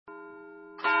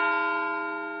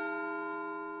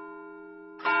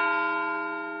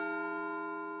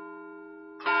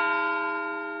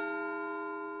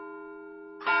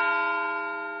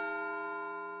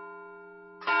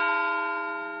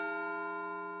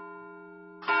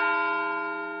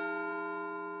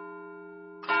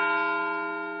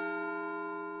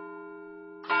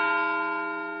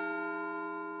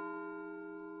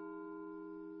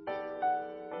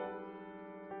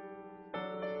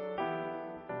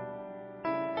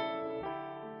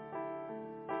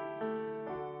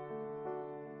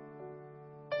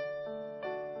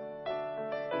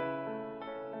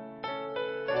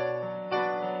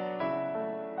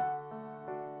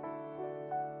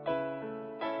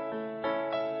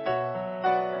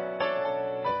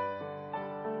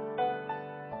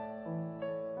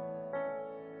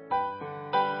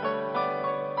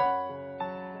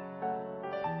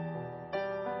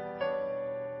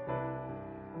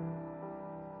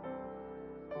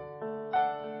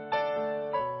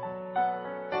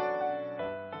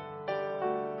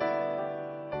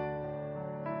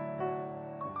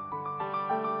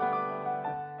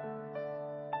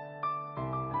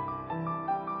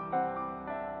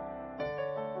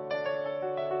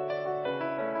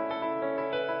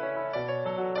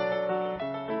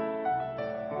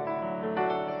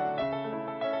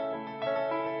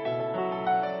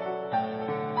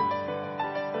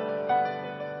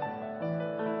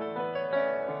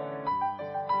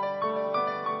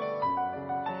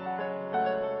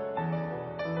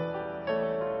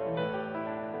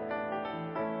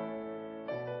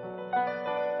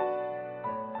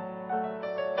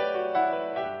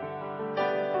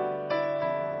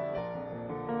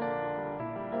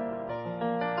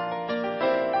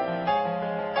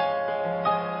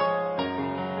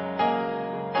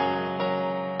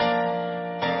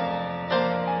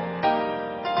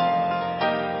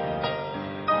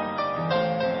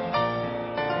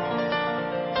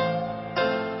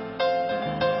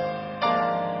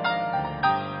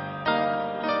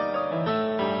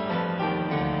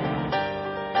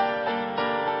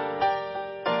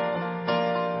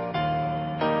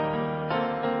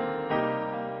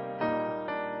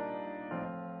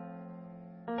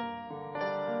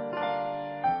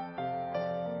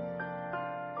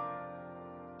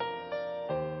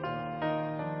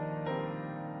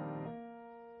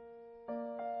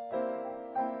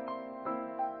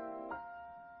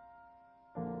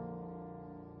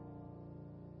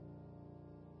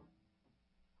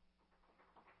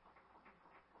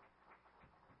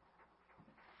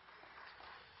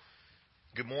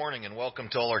Good morning and welcome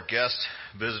to all our guests,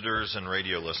 visitors, and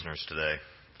radio listeners today.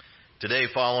 Today,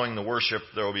 following the worship,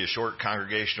 there will be a short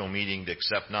congregational meeting to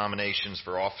accept nominations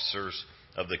for officers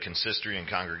of the consistory and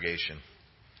congregation.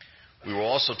 We will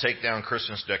also take down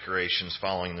Christmas decorations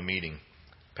following the meeting.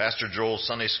 Pastor Joel's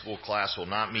Sunday school class will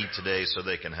not meet today so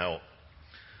they can help.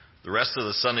 The rest of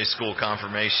the Sunday school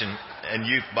confirmation and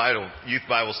youth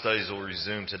Bible studies will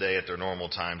resume today at their normal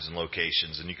times and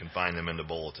locations, and you can find them in the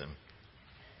bulletin.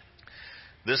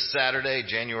 This Saturday,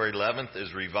 January 11th,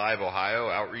 is Revive Ohio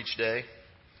Outreach Day.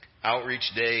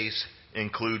 Outreach days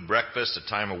include breakfast, a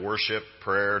time of worship,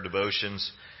 prayer,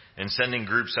 devotions, and sending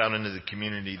groups out into the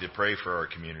community to pray for our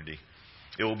community.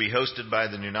 It will be hosted by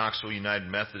the New Knoxville United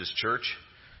Methodist Church.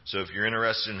 So if you're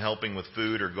interested in helping with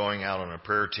food or going out on a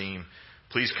prayer team,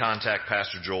 please contact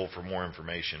Pastor Joel for more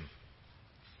information.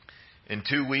 In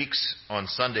 2 weeks, on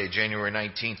Sunday, January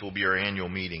 19th, will be our annual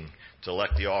meeting to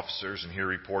elect the officers and hear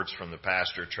reports from the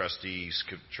pastor, trustees,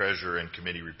 treasurer, and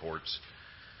committee reports.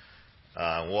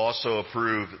 We'll also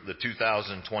approve the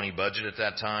 2020 budget at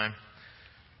that time.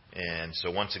 And so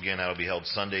once again, that'll be held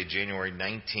Sunday, January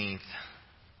 19th,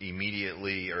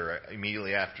 immediately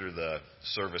after the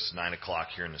service, 9 o'clock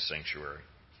here in the sanctuary.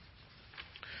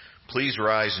 Please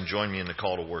rise and join me in the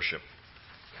call to worship.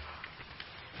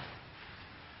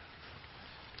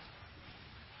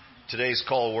 Today's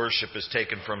call to worship is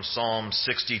taken from Psalm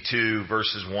 62,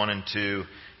 verses 1 and 2,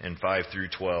 and 5 through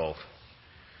 12.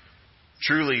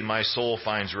 Truly, my soul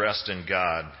finds rest in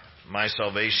God. My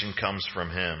salvation comes from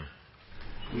Him.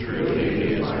 Truly,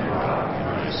 He is my rock and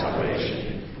my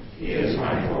salvation. He is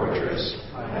my fortress.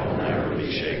 I will never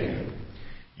be shaken.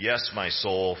 Yes, my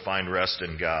soul, find rest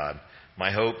in God.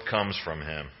 My hope comes from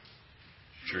Him.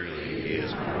 Truly, He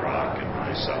is my rock and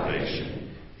my salvation.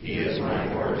 He is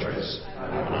my fortress. I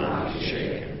will not be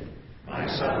shaken. My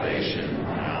salvation,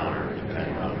 my honor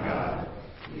depend on God.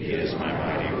 He is my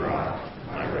mighty rock,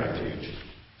 my refuge.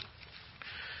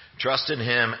 Trust in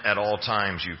Him at all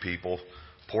times, you people.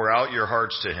 Pour out your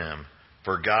hearts to Him,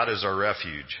 for God is our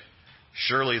refuge.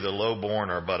 Surely the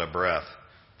lowborn are but a breath.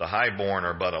 The highborn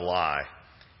are but a lie.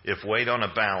 If weighed on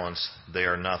a balance, they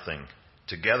are nothing.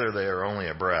 Together they are only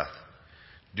a breath.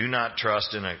 Do not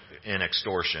trust in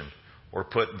extortion, or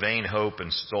put vain hope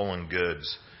in stolen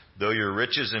goods. Though your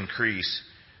riches increase,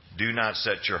 do not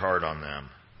set your heart on them.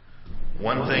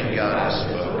 One thing God has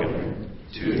spoken,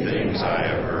 2 things I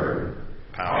have heard.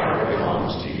 Power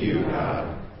belongs to you,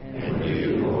 God, and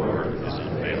you, Lord, is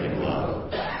unfailing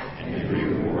love, and you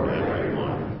reward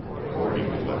everyone according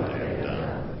to what they have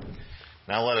done.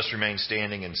 Now let us remain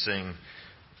standing and sing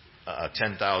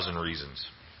 10,000 Reasons.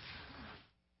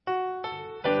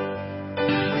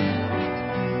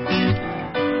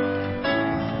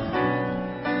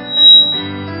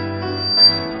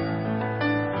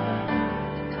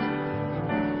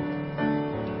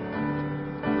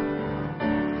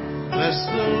 Bless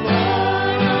the Lord,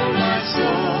 oh my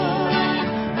soul,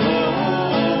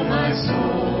 oh my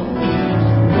soul,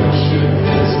 worship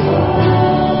His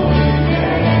holy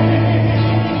name.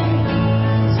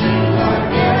 Till I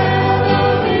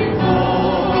gather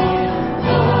before,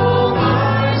 oh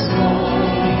my soul,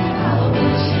 I'll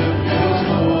worship His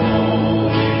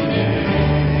holy name.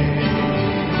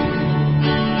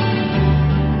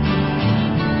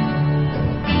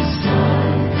 The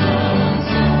sun comes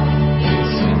up,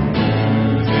 it's a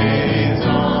new day.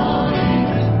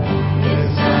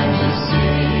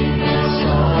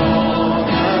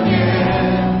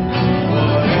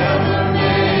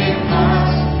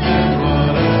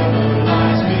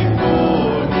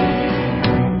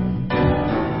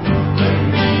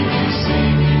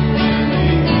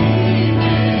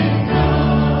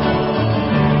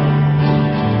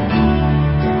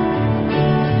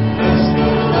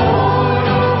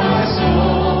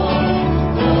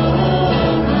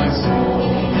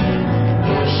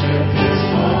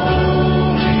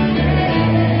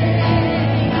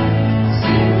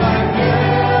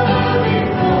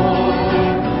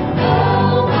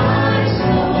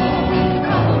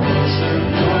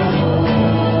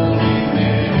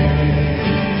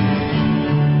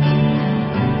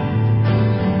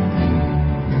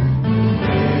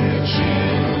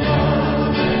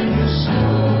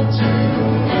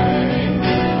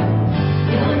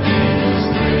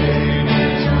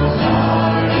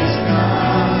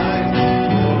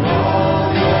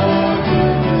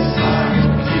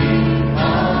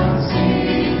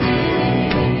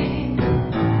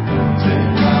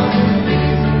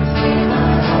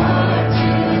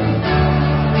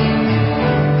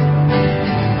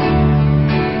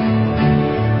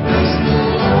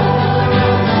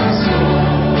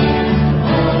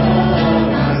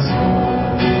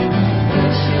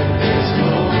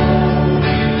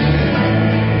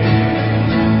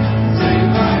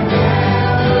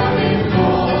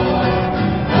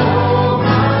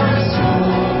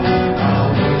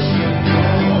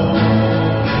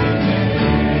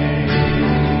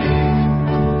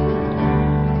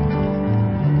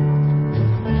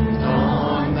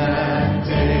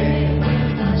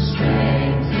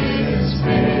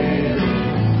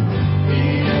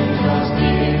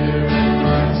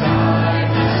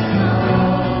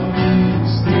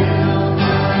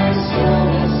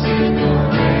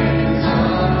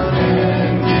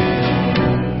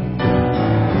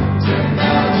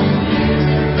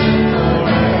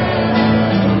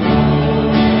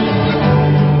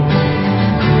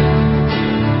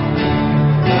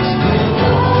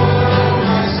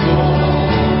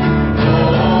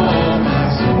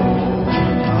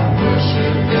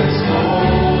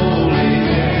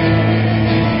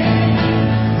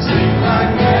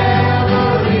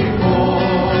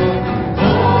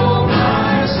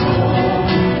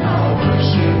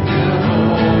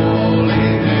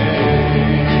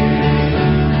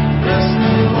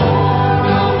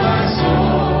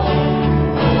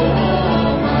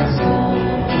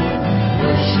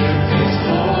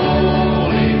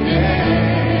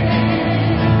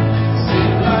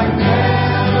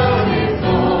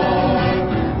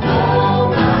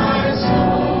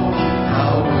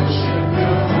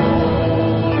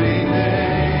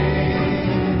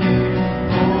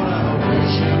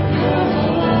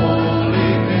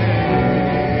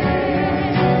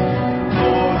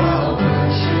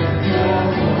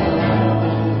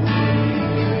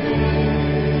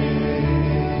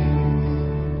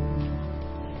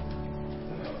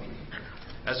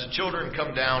 As the children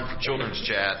come down for children's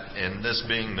chat, and this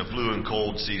being the flu and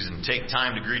cold season, take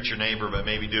time to greet your neighbor, but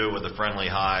maybe do it with a friendly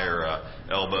hi or a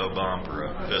elbow bump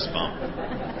or a fist bump.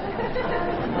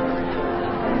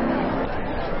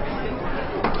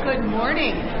 Good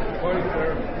morning.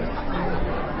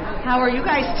 How are you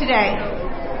guys today?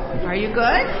 Are you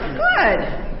good? Good.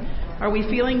 Are we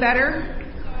feeling better?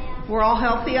 We're all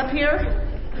healthy up here?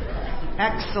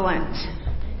 Excellent.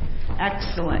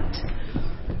 Excellent.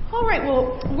 All right,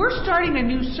 well, we're starting a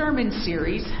new sermon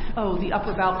series. Oh, the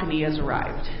upper balcony has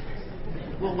arrived.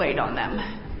 We'll wait on them.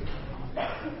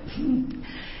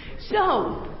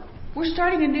 So, we're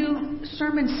starting a new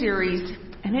sermon series,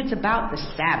 and it's about the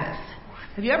Sabbath.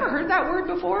 Have you ever heard that word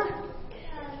before?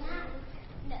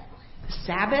 No. The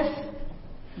Sabbath?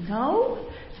 No?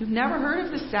 You've never heard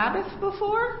of the Sabbath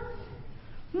before?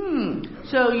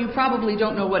 So you probably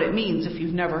don't know what it means if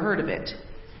you've never heard of it.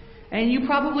 And you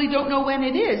probably don't know when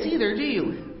it is either, do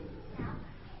you?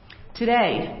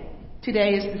 Today.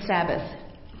 Today is the Sabbath.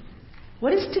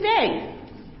 What is today?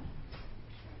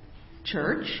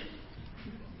 Church.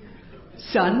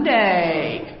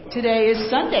 Sunday. Today is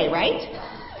Sunday, right?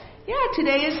 Yeah,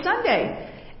 today is Sunday.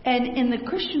 And in the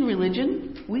Christian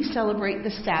religion, we celebrate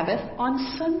the Sabbath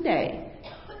on Sunday.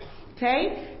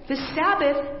 Okay? The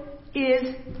Sabbath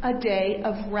is a day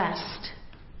of rest.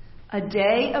 A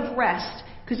day of rest.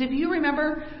 Because if you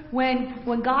remember,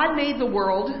 when God made the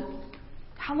world,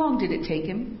 how long did it take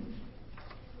him?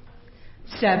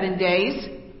 7 days.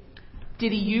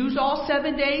 Did he use all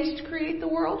 7 days to create the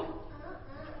world?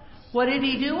 What did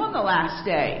he do on the last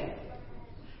day?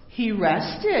 He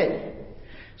rested.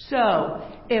 So,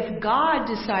 if God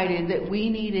decided that he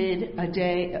needed a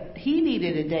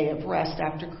day of rest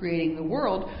after creating the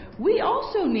world, we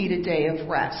also need a day of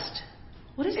rest.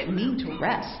 What does it mean to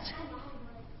rest?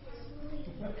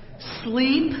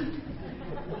 Sleep.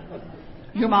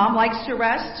 Your mom likes to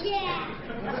rest?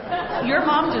 Yeah. Your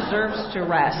mom deserves to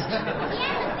rest.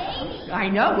 Yeah, baby. I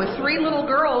know, with 3 little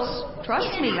girls,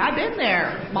 trust me, I've been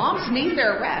there. Moms need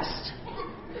their rest.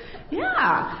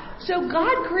 Yeah. So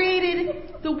God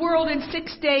created the world in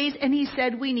 6 days, and he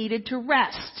said we needed to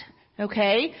rest.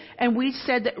 Okay? And we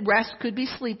said that rest could be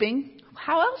sleeping.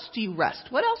 How else do you rest?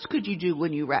 What else could you do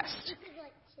when you rest?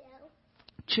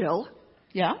 Chill.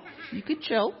 Yeah, you could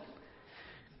chill.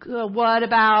 What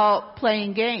about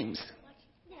playing games?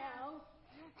 No.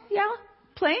 Yeah,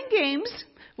 playing games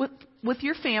with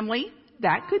your family.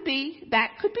 That could be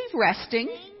resting.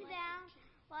 Laying down,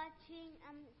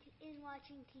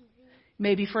 watching TV.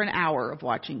 Maybe for an hour of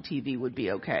watching TV would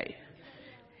be okay.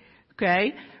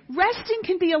 Okay? Resting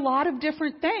can be a lot of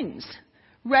different things.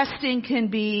 Resting can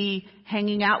be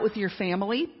hanging out with your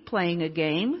family, playing a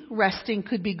game. Resting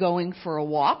could be going for a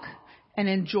walk and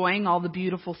enjoying all the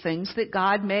beautiful things that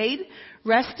God made.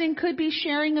 Resting could be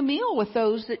sharing a meal with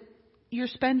those that you're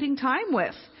spending time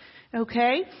with.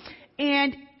 Okay?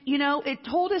 And, it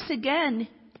told us again,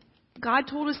 God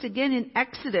told us again in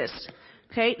Exodus.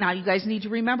 Okay? Now you guys need to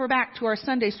remember back to our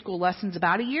Sunday school lessons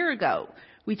about a year ago.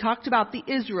 We talked about the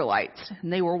Israelites,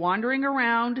 and they were wandering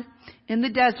around in the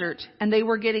desert, and they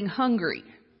were getting hungry.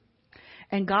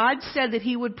 And God said that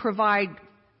he would provide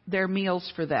their meals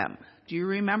for them. Do you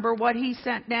remember what he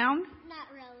sent down? Not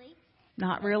really.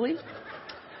 Not really?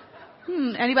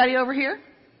 Anybody over here?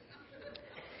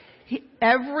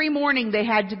 Every morning they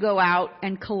had to go out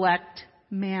and collect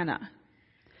manna.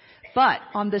 But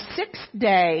on the 6th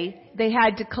day, they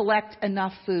had to collect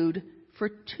enough food for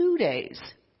 2 days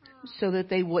so that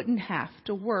they wouldn't have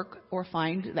to work or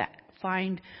find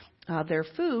their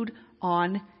food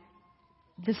on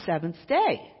the 7th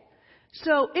day.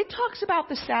 So it talks about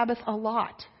the Sabbath a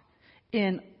lot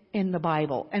in the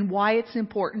Bible and why it's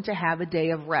important to have a day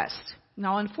of rest.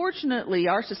 Now, unfortunately,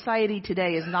 our society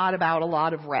today is not about a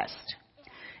lot of rest.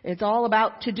 It's all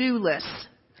about to-do lists.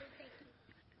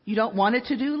 You don't want a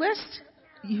to-do list?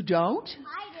 You don't?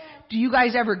 I Do you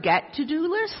guys ever get to-do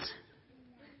lists?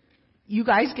 You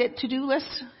guys get to-do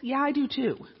lists? Yeah, I do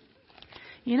too.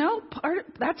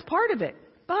 That's part of it.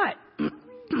 But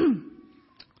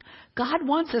God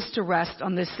wants us to rest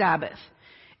on this Sabbath.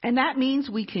 And that means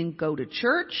we can go to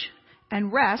church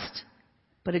and rest,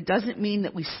 but it doesn't mean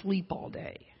that we sleep all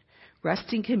day.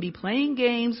 Resting can be playing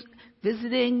games,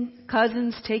 visiting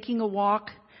cousins, taking a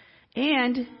walk,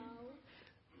 and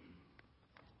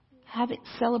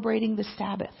celebrating the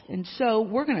Sabbath. And so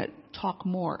we're going to talk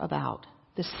more about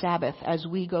the Sabbath as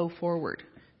we go forward.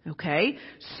 Okay?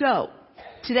 So,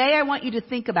 today I want you to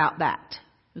think about that.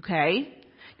 Okay?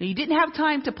 Now, you didn't have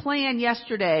time to plan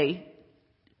yesterday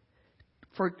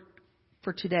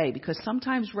for today, because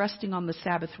sometimes resting on the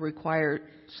Sabbath requires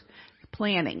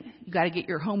Planning. You got to get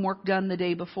your homework done the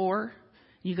day before.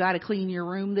 You got to clean your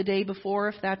room the day before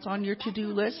if that's on your to-do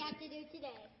list. That's what we have to do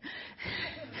today.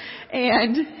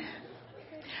 And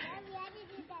We have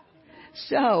to do that today.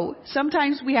 so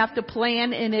sometimes we have to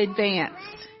plan in advance.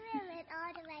 Let me move it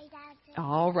all the way down to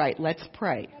All right, let's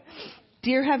pray.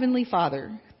 Dear Heavenly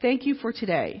Father, thank you for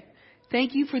today.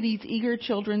 Thank you for these eager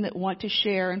children that want to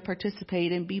share and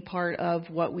participate and be part of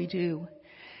what we do.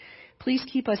 Please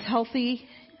keep us healthy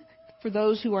for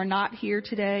those who are not here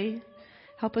today.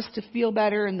 Help us to feel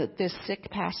better and that this sick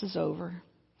passes over.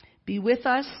 Be with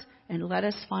us and let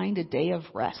us find a day of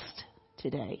rest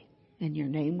today. In your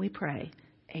name we pray.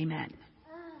 Amen.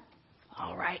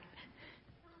 All right.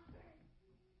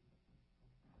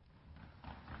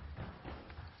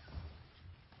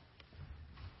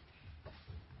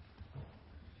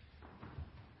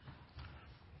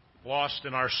 Lost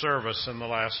in our service in the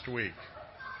last week.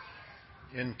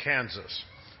 In Kansas,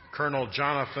 Colonel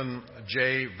Jonathan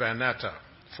J. Vanetta,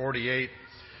 48,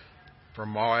 from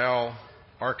Moyle,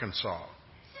 Arkansas.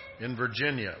 In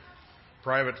Virginia,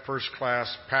 Private First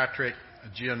Class Patrick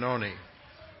Giannone,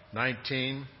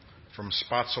 19, from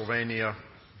Spotsylvania,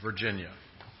 Virginia.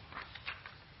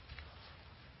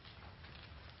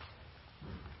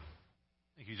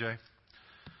 Thank you, Jay.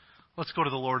 Let's go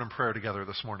to the Lord in prayer together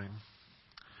this morning.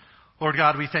 Lord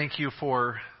God, we thank you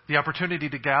for the opportunity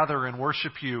to gather and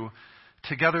worship you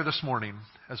together this morning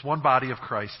as one body of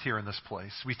Christ here in this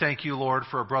place. We thank you, Lord,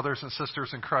 for our brothers and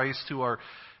sisters in Christ who are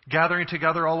gathering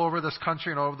together all over this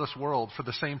country and all over this world for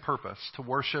the same purpose, to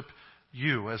worship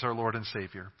you as our Lord and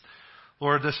Savior.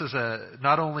 Lord, this is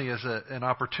not only is an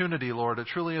opportunity, Lord, it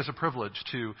truly is a privilege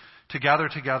to gather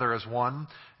together as one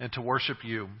and to worship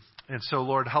you. And so,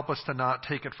 Lord, help us to not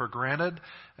take it for granted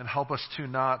and help us to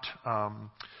not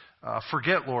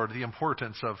forget, Lord, the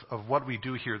importance of what we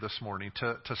do here this morning,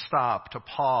 to stop, to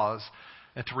pause,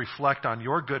 and to reflect on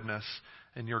your goodness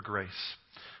and your grace.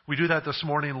 We do that this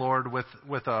morning, Lord, with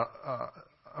a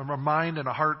mind and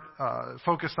a heart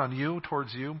focused on you,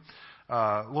 towards you.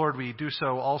 Lord, we do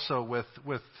so also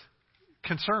with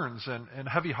concerns and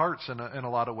heavy hearts in a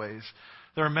lot of ways.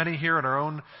 There are many here in our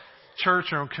own church,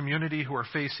 our own community, who are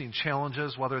facing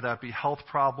challenges, whether that be health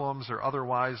problems or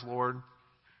otherwise, Lord.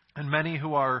 And many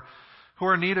who are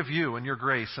in need of you and your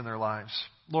grace in their lives.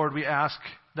 Lord, we ask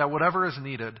that whatever is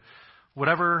needed,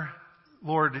 whatever,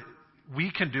 Lord,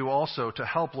 we can do also to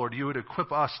help, Lord, you would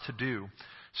equip us to do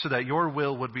so that your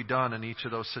will would be done in each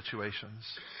of those situations.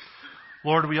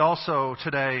 Lord, we also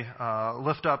today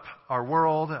lift up our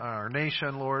world, our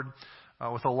nation, Lord,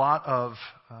 with a lot of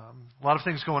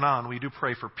things going on. We do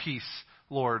pray for peace,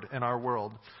 Lord, in our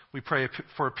world. We pray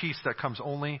for a peace that can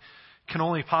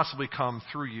only possibly come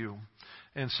through you.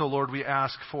 And so, Lord, we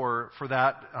ask for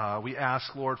that. We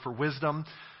ask, Lord, for wisdom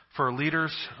for our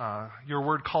leaders. Your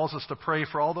word calls us to pray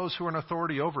for all those who are in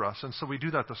authority over us. And so we do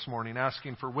that this morning,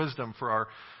 asking for wisdom for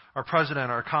our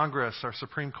president, our Congress, our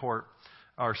Supreme Court,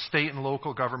 our state and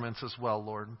local governments as well,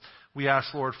 Lord. We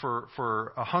ask, Lord,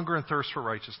 for a hunger and thirst for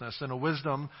righteousness and a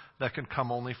wisdom that can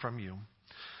come only from you.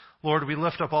 Lord, we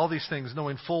lift up all these things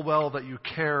knowing full well that you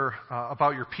care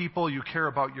about your people, you care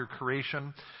about your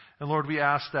creation. And Lord, we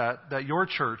ask that your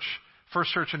church,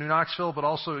 First Church in New Knoxville, but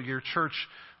also your church,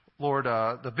 Lord,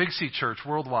 the Big C Church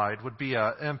worldwide, would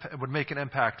make an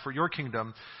impact for your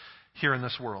kingdom here in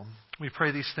this world. We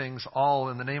pray these things all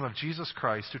in the name of Jesus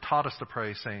Christ, who taught us to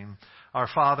pray, saying, Our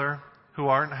Father, who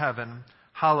art in heaven,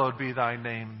 hallowed be thy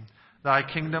name. Thy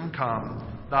kingdom come,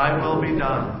 thy will be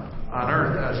done, on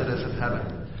earth as it is in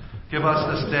heaven. Give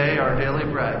us this day our daily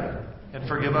bread, and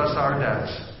forgive us our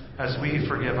debts, as we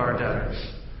forgive our debtors.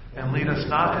 And lead us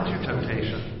not into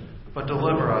temptation, but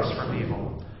deliver us from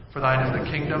evil. For thine is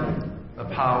the kingdom, the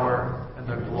power, and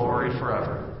the glory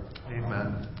forever.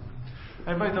 Amen.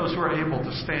 I invite those who are able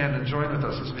to stand and join with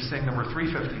us as we sing number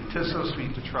 350, 'Tis So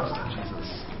Sweet to Trust in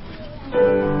Jesus.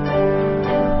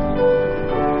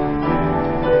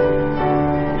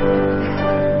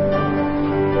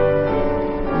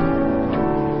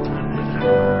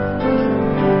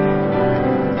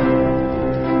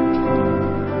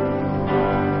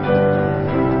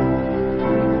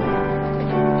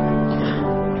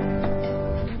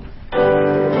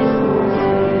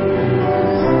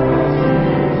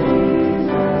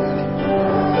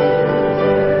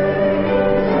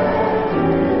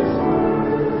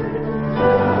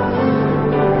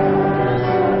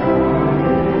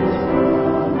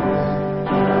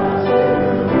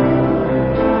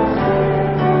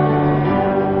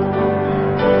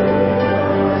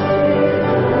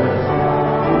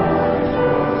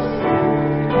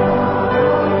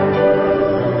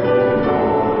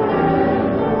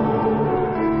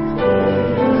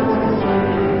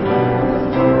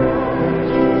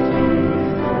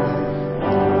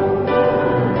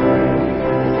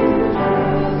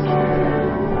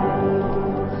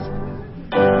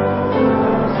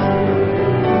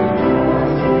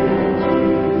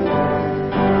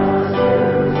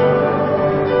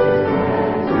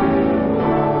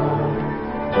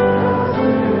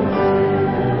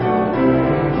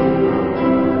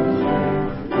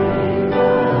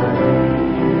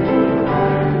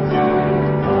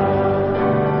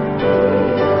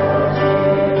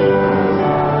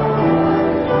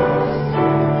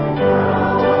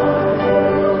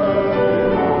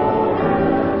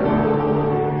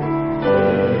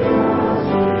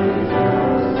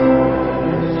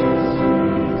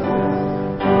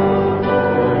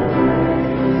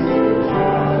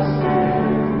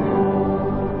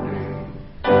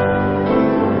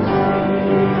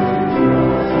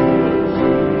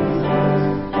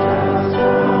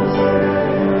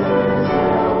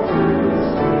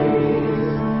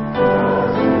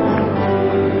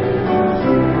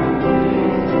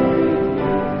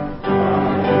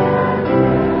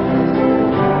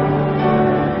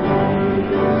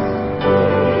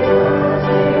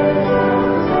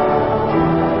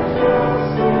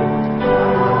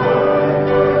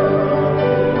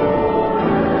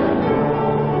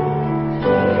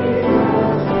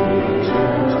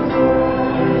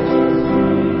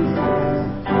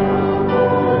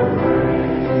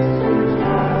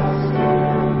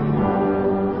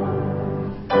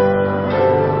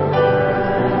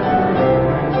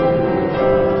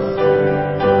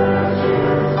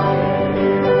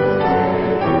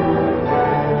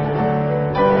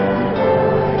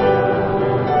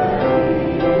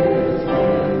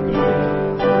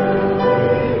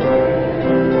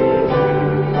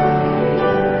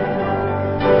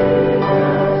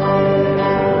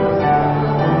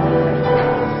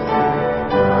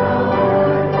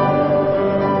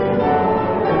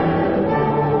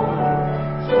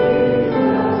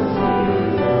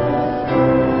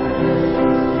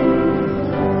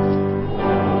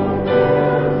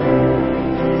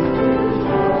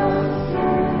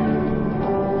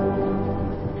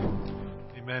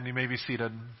 and you may be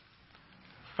seated.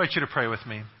 I invite you to pray with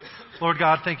me. Lord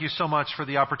God, thank you so much for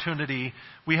the opportunity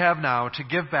we have now to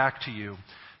give back to you.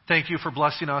 Thank you for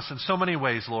blessing us in so many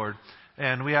ways, Lord.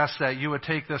 And we ask that you would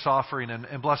take this offering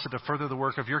and bless it to further the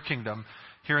work of your kingdom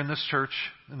here in this church,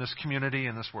 in this community,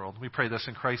 in this world. We pray this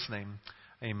in Christ's name.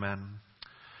 Amen.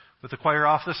 With the choir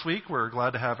off this week, we're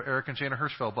glad to have Eric and Jana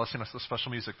Hirschfeld blessing us with special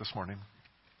music this morning.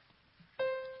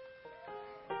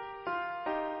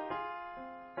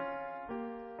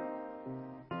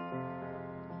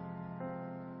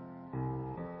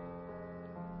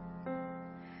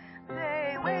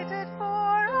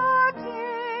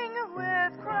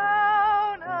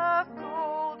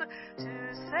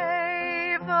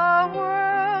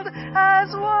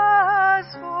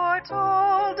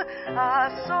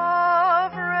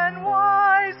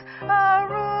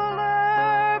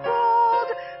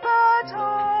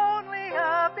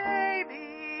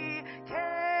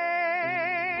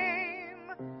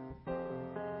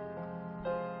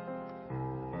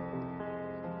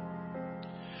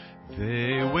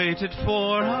 They waited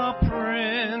for a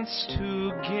prince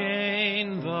to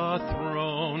gain the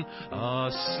throne,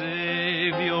 a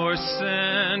Savior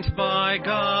sent by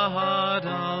God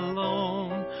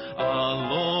alone, a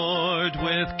Lord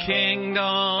with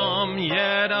kingdom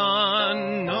yet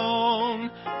unknown,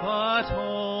 but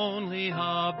only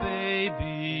a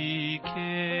baby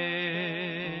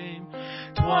came.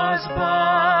 'Twas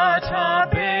but a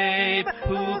babe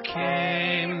who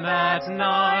came that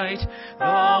night,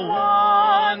 the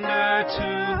wonder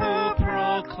to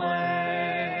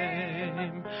proclaim,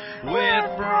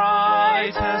 with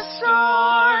brightest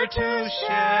star to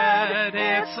shed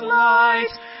its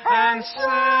light and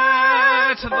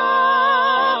set the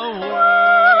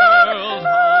world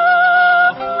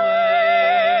aflame.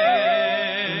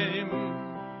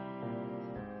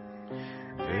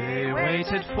 They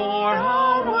waited for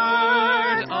a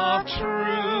word of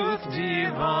truth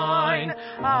divine,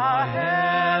 a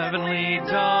heavenly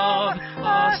dove,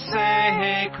 a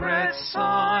sacred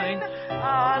sign,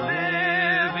 a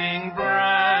living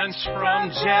branch from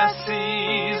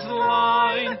Jesse's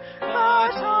line,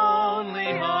 but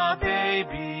only a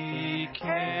baby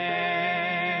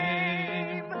came.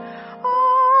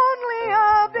 Only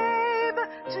a babe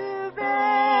to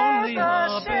bear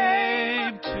the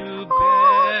shame, to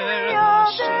bear the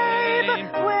shame,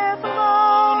 with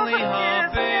only a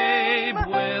babe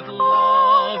with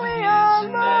love his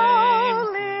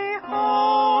name,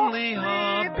 only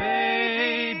a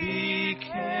baby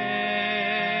came.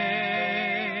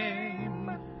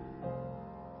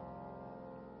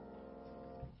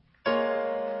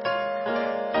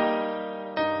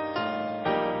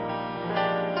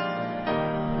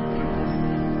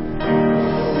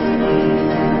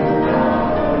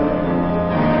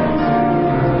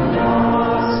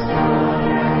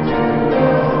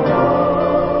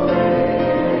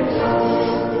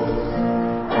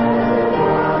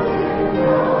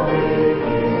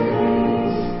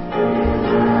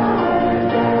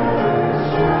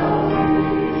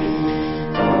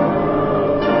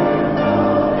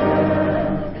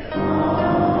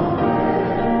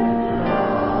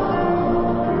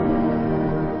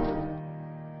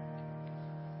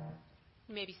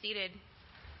 You may be seated.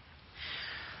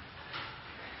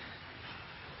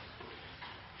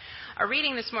 Our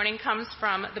reading this morning comes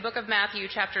from the book of Matthew,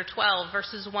 chapter 12,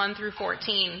 verses 1 through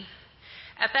 14.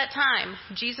 At that time,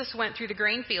 Jesus went through the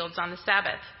grain fields on the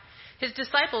Sabbath. His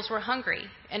disciples were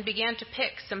hungry and began to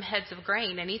pick some heads of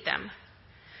grain and eat them.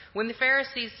 When the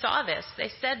Pharisees saw this, they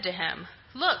said to him,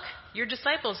 "Look, your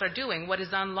disciples are doing what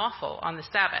is unlawful on the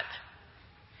Sabbath."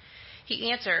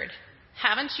 He answered,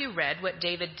 "Haven't you read what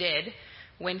David did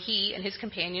when he and his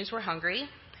companions were hungry?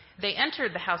 They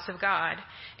entered the house of God,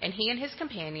 and he and his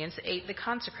companions ate the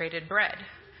consecrated bread,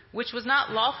 which was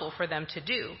not lawful for them to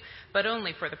do, but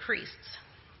only for the priests.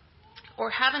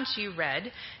 Or haven't you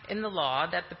read in the law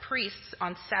that the priests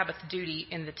on Sabbath duty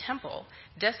in the temple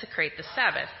desecrate the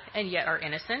Sabbath and yet are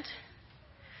innocent?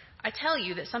 I tell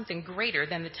you that something greater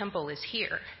than the temple is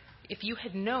here. If you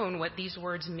had known what these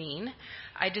words mean,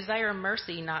 'I desire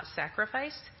mercy, not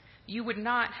sacrifice,' you would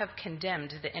not have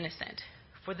condemned the innocent,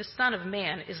 for the Son of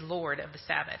Man is Lord of the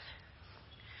Sabbath."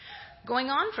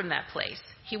 Going on from that place,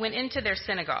 he went into their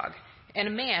synagogue, and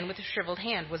a man with a shriveled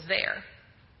hand was there.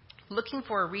 Looking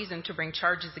for a reason to bring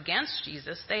charges against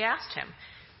Jesus, they asked him,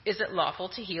 "Is it lawful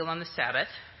to heal on the Sabbath?"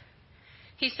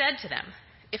 He said to them,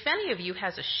 "If any of you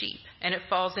has a sheep, and it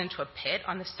falls into a pit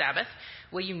on the Sabbath,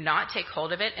 will you not take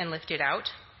hold of it and lift it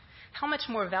out? How much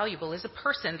more valuable is a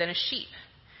person than a sheep?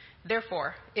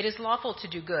 Therefore, it is lawful to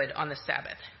do good on the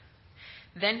Sabbath."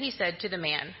 Then he said to the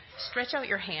man, "Stretch out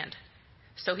your hand."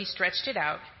 So he stretched it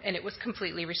out, and it was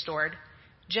completely restored,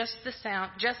 just as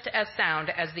sound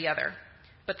as the other.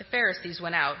 But the Pharisees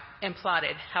went out and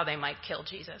plotted how they might kill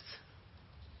Jesus.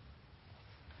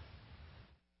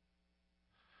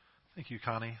 Thank you,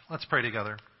 Connie. Let's pray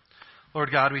together.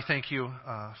 Lord God, we thank you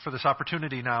for this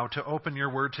opportunity now to open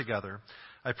your word together.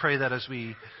 I pray that as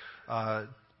we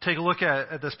take a look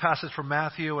at this passage from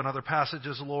Matthew and other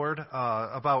passages, Lord,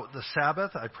 about the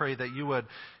Sabbath, I pray that you would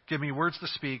give me words to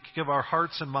speak, give our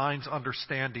hearts and minds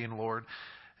understanding, Lord,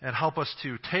 and help us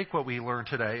to take what we learn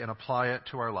today and apply it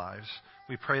to our lives.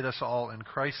 We pray this all in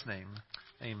Christ's name.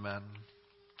 Amen.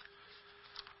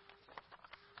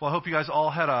 Well, I hope you guys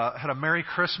all had a Merry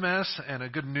Christmas and a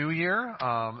good New Year.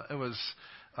 It was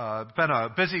been a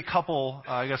busy couple,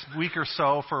 week or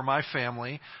so for my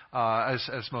family.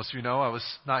 As most of you know, I was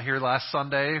not here last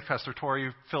Sunday. Pastor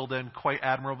Tori filled in quite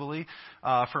admirably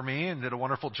for me and did a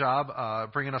wonderful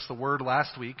job bringing us the word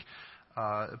last week.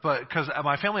 But because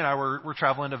my family and I were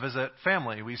traveling to visit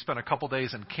family. We spent a couple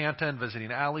days in Canton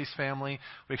visiting Allie's family.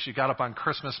 We actually got up on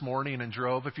Christmas morning and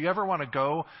drove. If you ever want to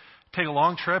go take a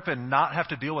long trip and not have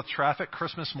to deal with traffic,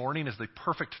 Christmas morning is the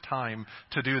perfect time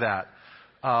to do that.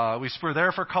 We were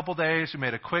there for a couple days. We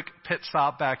made a quick pit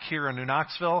stop back here in New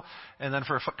Knoxville, and then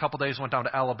for a couple days went down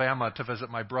to Alabama to visit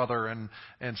my brother and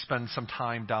spend some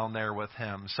time down there with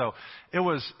him. So it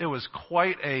was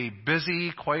quite a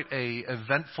busy, quite a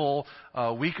eventful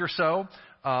week or so.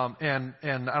 And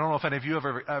I don't know if any of you have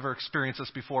ever experienced this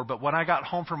before, but when I got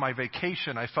home from my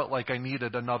vacation, I felt like I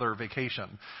needed another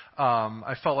vacation.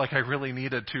 I felt like I really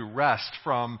needed to rest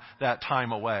from that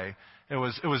time away. It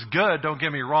was good, don't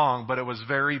get me wrong, but it was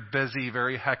very busy,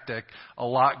 very hectic, a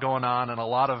lot going on, and a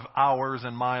lot of hours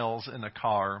and miles in the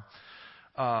car.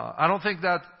 I don't think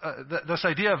that this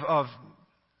idea of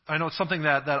I know it's something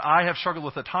that I have struggled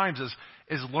with at times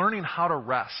is learning how to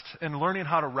rest and learning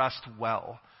how to rest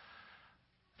well.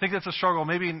 I think that's a struggle.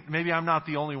 Maybe I'm not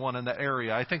the only one in the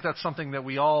area. I think that's something that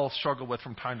we all struggle with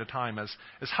from time to time is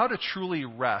how to truly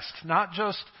rest, not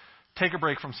just take a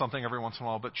break from something every once in a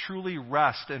while, but truly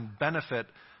rest and benefit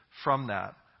from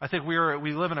that. I think we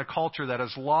live in a culture that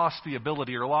has lost the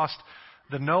ability or lost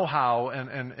the know-how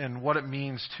and what it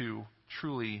means to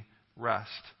truly rest.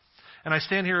 And I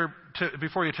stand here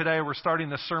before you today. We're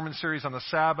starting this sermon series on the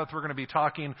Sabbath. We're going to be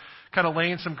talking, kind of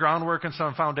laying some groundwork and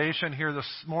some foundation here this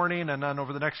morning, and then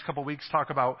over the next couple of weeks talk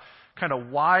about kind of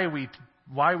why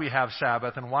we have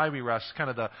Sabbath and why we rest, kind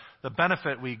of the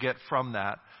benefit we get from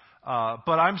that.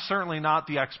 But I'm certainly not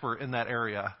the expert in that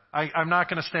area. I'm not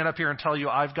going to stand up here and tell you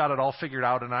I've got it all figured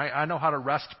out and I know how to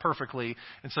rest perfectly,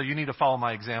 and so you need to follow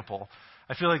my example.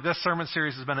 I feel like this sermon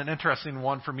series has been an interesting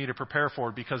one for me to prepare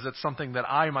for because it's something that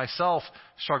I myself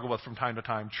struggle with from time to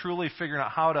time, truly figuring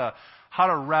out how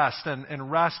to rest and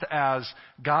rest as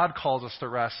God calls us to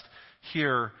rest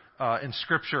here in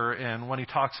Scripture and when He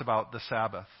talks about the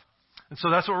Sabbath. And so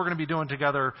that's what we're going to be doing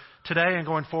together today and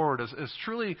going forward is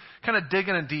truly kind of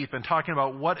digging in deep and talking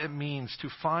about what it means to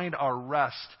find our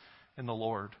rest in the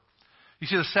Lord. You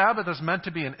see, the Sabbath is meant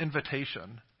to be an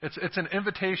invitation. It's an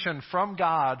invitation from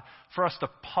God for us to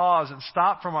pause and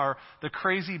stop from the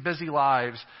crazy busy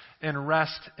lives and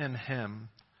rest in Him.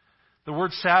 The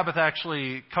word Sabbath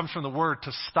actually comes from the word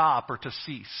to stop or to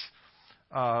cease.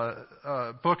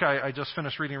 Book I just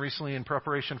finished reading recently in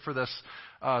preparation for this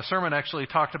sermon actually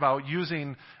talked about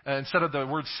using, instead of the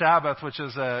word Sabbath, which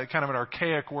is a kind of an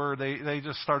archaic word, they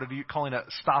just started calling it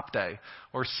stop day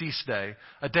or cease day.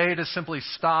 A day to simply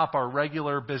stop our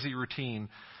regular busy routine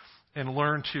and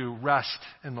learn to rest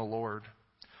in the Lord.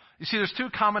 You see, there's two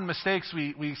common mistakes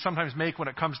we sometimes make when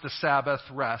it comes to Sabbath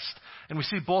rest, and we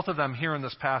see both of them here in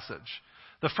this passage.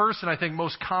 The first, and I think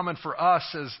most common for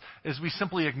us, is we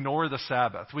simply ignore the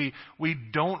Sabbath. We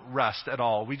don't rest at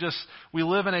all. We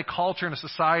live in a culture and a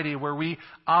society where we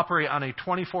operate on a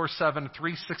 24/7,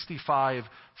 365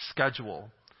 schedule.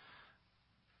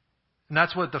 And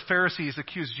that's what the Pharisees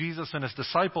accused Jesus and His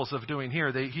disciples of doing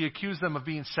here. He accused them of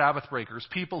being Sabbath breakers,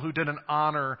 people who didn't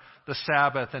honor the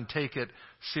Sabbath and take it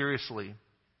seriously.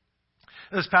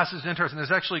 This passage is interesting.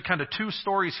 There's actually kind of two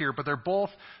stories here, but they're both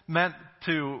meant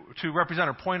to represent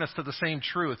or point us to the same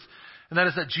truth. And that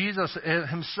is that Jesus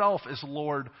Himself is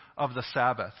Lord of the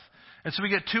Sabbath. And so we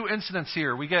get two incidents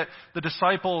here. We get the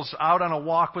disciples out on a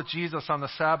walk with Jesus on the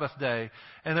Sabbath day,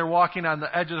 and they're walking on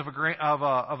the edges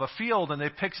of a field, and they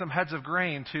pick some heads of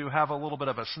grain to have a little bit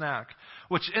of a snack,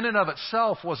 which in and of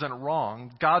itself wasn't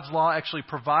wrong. God's law actually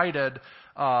provided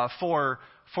for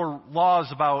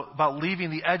laws about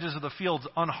leaving the edges of the fields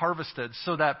unharvested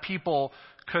so that people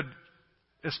could,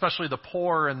 especially the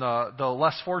poor and the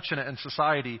less fortunate in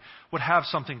society, would have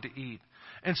something to eat.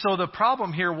 And so the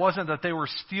problem here wasn't that they were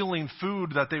stealing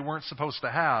food that they weren't supposed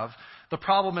to have. The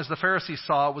problem, as the Pharisees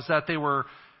saw, was that they were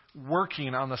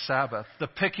working on the Sabbath. The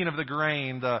picking of the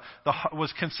grain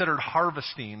was considered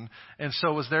harvesting, and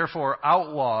so was therefore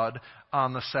outlawed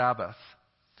on the Sabbath.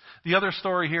 The other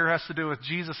story here has to do with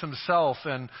Jesus himself,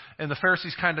 and the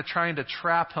Pharisees kind of trying to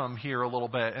trap him here a little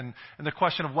bit, and the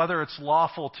question of whether it's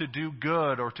lawful to do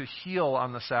good or to heal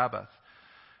on the Sabbath.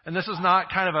 And this is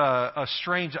not kind of a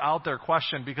strange out there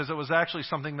question, because it was actually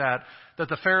something that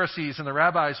the Pharisees and the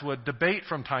rabbis would debate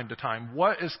from time to time.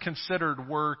 What is considered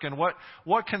work, and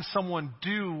what can someone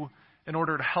do in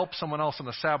order to help someone else on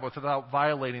the Sabbath without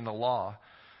violating the law?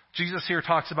 Jesus here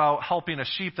talks about helping a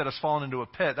sheep that has fallen into a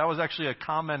pit. That was actually a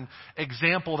common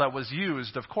example that was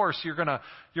used. Of course, you're gonna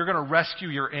rescue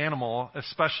your animal,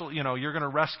 especially, you're gonna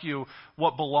rescue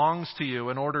what belongs to you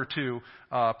in order to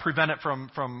prevent it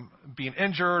from being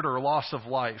injured or loss of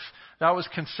life. That was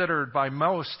considered by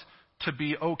most to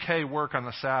be okay work on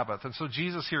the Sabbath. And so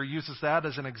Jesus here uses that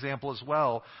as an example as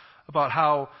well about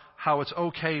how it's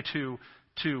okay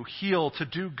to heal, to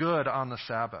do good on the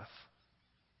Sabbath.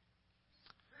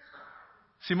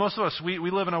 See, most of us, we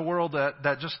live in a world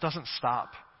that just doesn't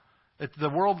stop. The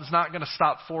world is not going to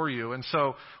stop for you. And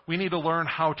so we need to learn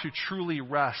how to truly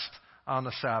rest on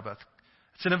the Sabbath.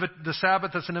 The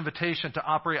Sabbath is an invitation to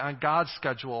operate on God's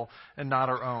schedule and not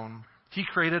our own. He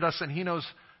created us, and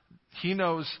He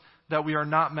knows that we are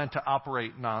not meant to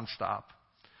operate nonstop.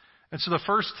 And so the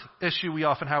first issue we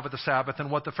often have with the Sabbath, and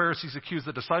what the Pharisees accused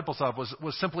the disciples of,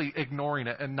 was simply ignoring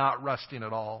it and not resting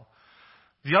at all.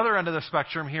 The other end of the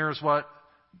spectrum here is what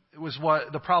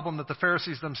the problem that the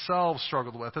Pharisees themselves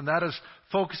struggled with, and that is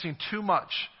focusing too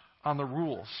much on the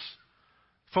rules.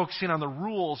 Focusing on the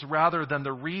rules rather than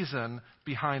the reason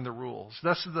behind the rules.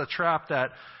 This is the trap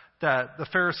that the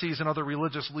Pharisees and other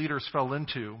religious leaders fell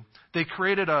into. They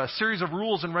created a series of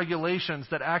rules and regulations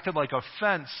that acted like a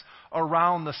fence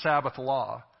around the Sabbath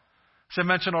law. As I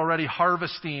mentioned already,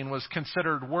 harvesting was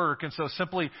considered work, and so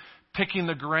simply picking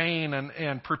the grain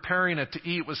and preparing it to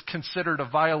eat was considered a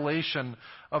violation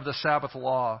of the Sabbath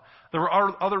law. There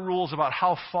were other rules about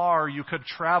how far you could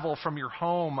travel from your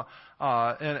home,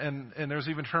 and there's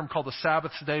even a term called the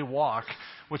Sabbath day walk,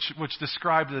 which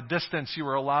described the distance you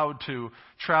were allowed to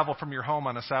travel from your home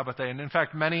on a Sabbath day. And in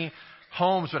fact, many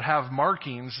homes would have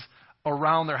markings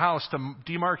around their house to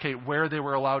demarcate where they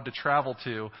were allowed to travel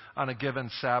to on a given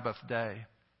Sabbath day.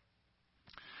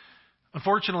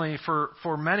 Unfortunately,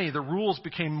 for many, the rules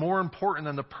became more important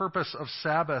than the purpose of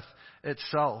Sabbath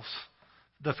itself.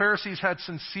 The Pharisees had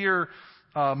sincere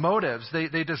motives.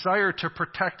 They desired to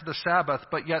protect the Sabbath,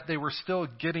 but yet they were still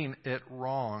getting it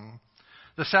wrong.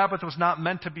 The Sabbath was not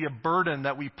meant to be a burden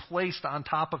that we placed on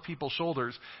top of people's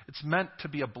shoulders. It's meant to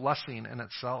be a blessing in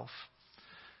itself.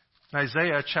 In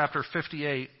Isaiah chapter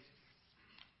 58,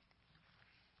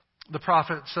 the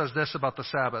prophet says this about the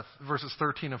Sabbath, verses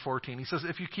 13 and 14. He says,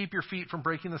 "If you keep your feet from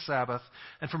breaking the Sabbath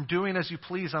and from doing as you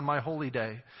please on my holy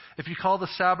day, if you call the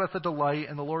Sabbath a delight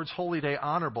and the Lord's holy day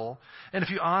honorable, and if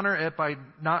you honor it by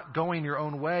not going your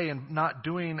own way and not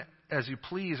doing as you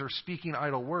please or speaking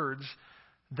idle words,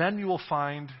 then you will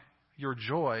find your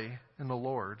joy in the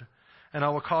Lord. And I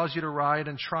will cause you to ride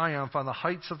in triumph on the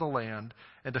heights of the land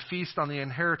and to feast on the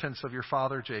inheritance of your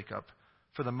father Jacob,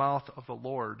 for the mouth of the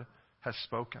Lord has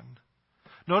spoken."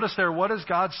 Notice there, what is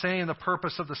God saying the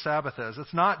purpose of the Sabbath is?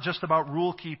 It's not just about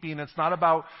rule keeping. It's not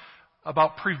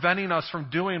about preventing us from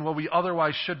doing what we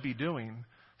otherwise should be doing.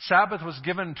 Sabbath was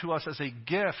given to us as a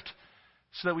gift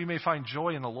so that we may find joy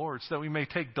in the Lord, so that we may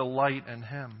take delight in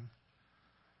Him.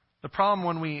 The problem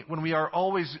when we are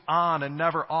always on and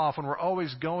never off, when we're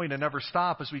always going and never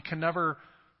stop, is we can never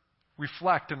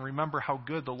reflect and remember how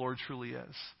good the Lord truly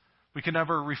is. We can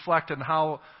never reflect on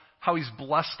how He's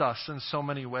blessed us in so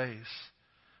many ways.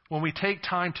 When we take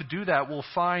time to do that, we'll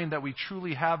find that we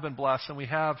truly have been blessed and we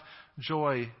have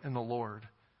joy in the Lord.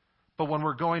 But when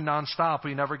we're going nonstop,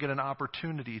 we never get an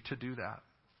opportunity to do that.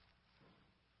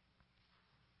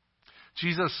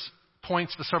 Jesus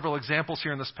points to several examples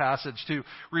here in this passage to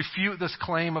refute this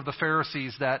claim of the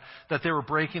Pharisees that they were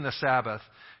breaking the Sabbath.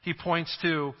 He points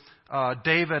to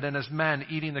David and his men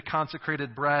eating the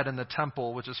consecrated bread in the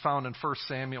temple, which is found in 1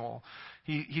 Samuel.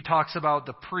 He talks about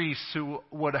the priests who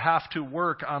would have to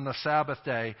work on the Sabbath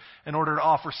day in order to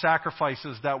offer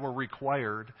sacrifices that were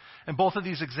required. In both of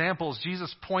these examples,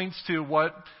 Jesus points to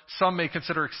what some may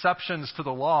consider exceptions to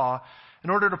the law in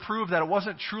order to prove that it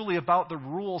wasn't truly about the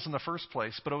rules in the first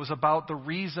place, but it was about the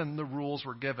reason the rules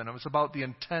were given. It was about the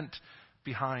intent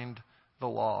behind the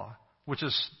law, which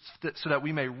is so that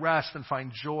we may rest and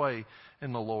find joy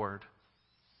in the Lord.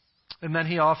 And then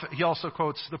he also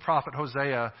quotes the prophet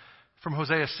Hosea from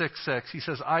Hosea 6:6. He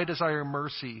says, I desire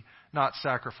mercy, not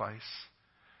sacrifice.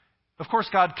 Of course,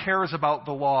 God cares about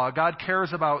the law. God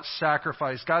cares about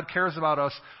sacrifice. God cares about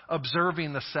us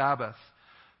observing the Sabbath.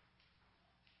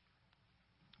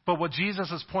 But what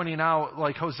Jesus is pointing out,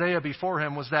 like Hosea before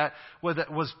him, was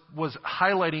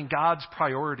highlighting God's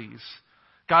priorities.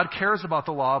 God cares about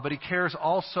the law, but he cares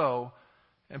also,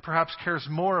 and perhaps cares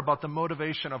more, about the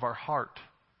motivation of our heart.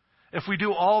 If we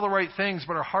do all the right things,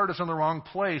 but our heart is in the wrong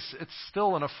place, it's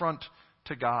still an affront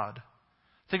to God.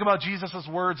 Think about Jesus'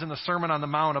 words in the Sermon on the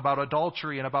Mount about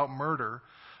adultery and about murder.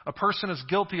 A person is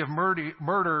guilty of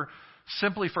murder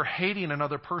simply for hating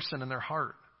another person in their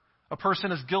heart. A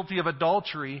person is guilty of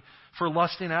adultery for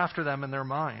lusting after them in their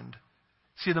mind.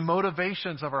 See, the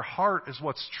motivations of our heart is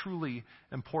what's truly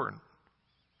important.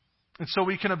 And so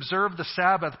we can observe the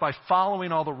Sabbath by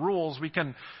following all the rules. We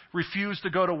can refuse to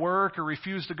go to work or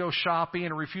refuse to go shopping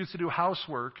or refuse to do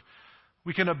housework.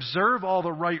 We can observe all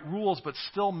the right rules but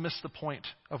still miss the point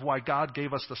of why God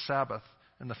gave us the Sabbath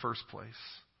in the first place.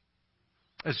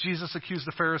 As Jesus accused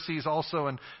the Pharisees also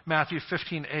in Matthew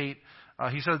 15:8,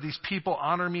 he said, these people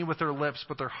honor me with their lips,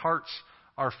 but their hearts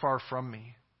are far from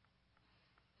me.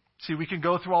 See, we can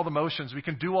go through all the motions, we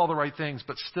can do all the right things,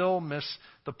 but still miss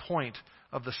the point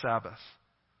of the Sabbath.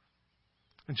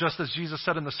 And just as Jesus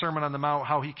said in the Sermon on the Mount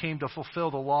how he came to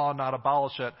fulfill the law, not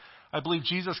abolish it, I believe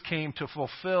Jesus came to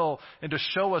fulfill and to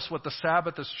show us what the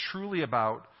Sabbath is truly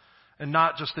about, and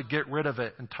not just to get rid of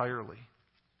it entirely.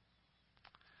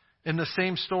 In the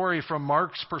same story from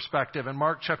Mark's perspective, in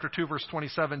Mark chapter 2, verse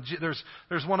 27,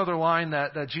 there's one other line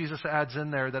that Jesus adds in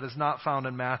there that is not found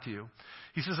in Matthew.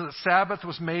 He says that the Sabbath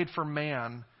was made for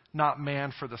man, not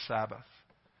man for the Sabbath.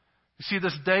 You see,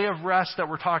 this day of rest that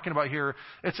we're talking about here,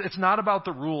 it's not about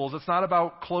the rules. It's not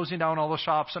about closing down all the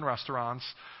shops and restaurants.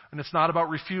 And it's not about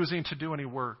refusing to do any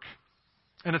work.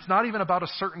 And it's not even about a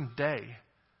certain day.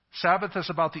 Sabbath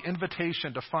is about the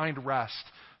invitation to find rest,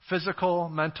 physical,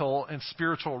 mental, and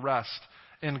spiritual rest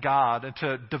in God, and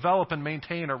to develop and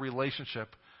maintain a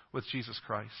relationship with Jesus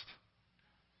Christ.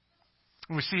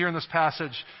 And we see here in this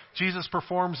passage, Jesus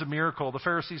performs a miracle. The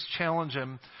Pharisees challenge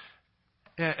him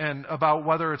and about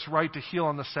whether it's right to heal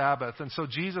on the Sabbath. And so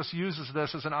Jesus uses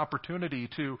this as an opportunity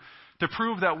to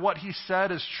prove that what he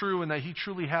said is true and that he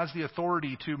truly has the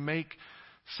authority to make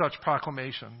such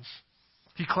proclamations.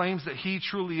 He claims that he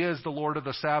truly is the Lord of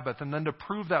the Sabbath. And then to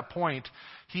prove that point,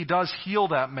 he does heal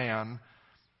that man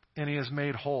and he is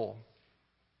made whole.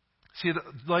 See,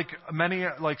 like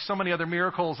so many other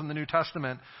miracles in the New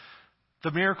Testament,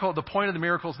 the point of the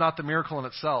miracle is not the miracle in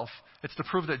itself. It's to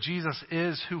prove that Jesus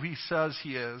is who he says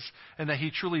he is, and that he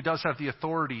truly does have the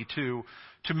authority to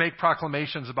make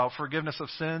proclamations about forgiveness of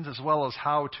sins, as well as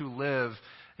how to live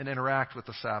and interact with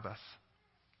the Sabbath.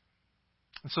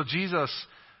 And so Jesus,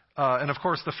 and of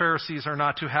course the Pharisees are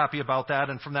not too happy about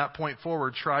that, and from that point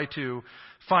forward try to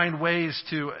find ways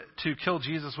to kill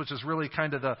Jesus, which is really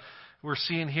kind of we're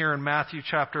seeing here in Matthew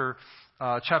chapter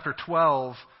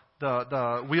 12,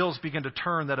 the wheels begin to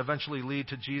turn that eventually lead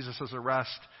to Jesus'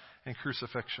 arrest and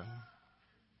crucifixion.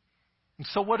 And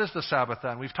so what is the Sabbath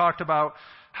then? We've talked about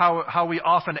how we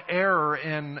often err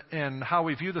in how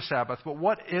we view the Sabbath, but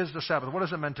what is the Sabbath? What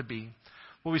is it meant to be?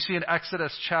 Well, we see in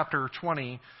Exodus chapter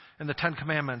 20 in the Ten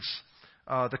Commandments,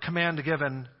 the command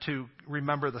given to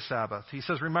remember the Sabbath. He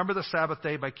says, remember the Sabbath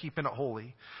day by keeping it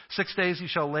holy. 6 days you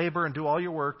shall labor and do all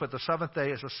your work, but the seventh day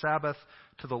is a Sabbath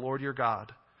to the Lord your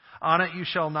God. On it you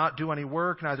shall not do any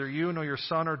work, neither you, nor your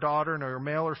son or daughter, nor your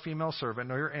male or female servant,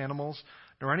 nor your animals,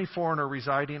 nor any foreigner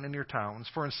residing in your towns.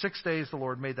 For in 6 days the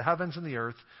Lord made the heavens and the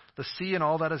earth, the sea and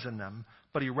all that is in them,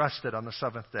 but he rested on the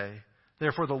seventh day.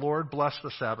 Therefore the Lord blessed the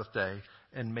Sabbath day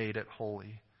and made it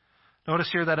holy. Notice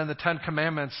here that in the Ten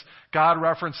Commandments, God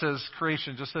references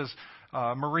creation, just as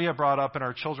Maria brought up in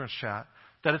our children's chat,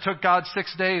 that it took God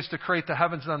 6 days to create the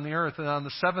heavens and the earth, and on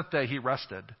the seventh day he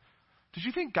rested. Did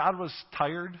you think God was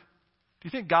tired? Do you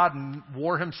think God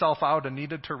wore himself out and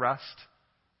needed to rest?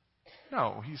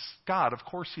 No, he's God. Of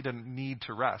course he didn't need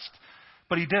to rest.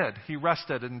 But he did. He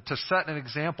rested, and to set an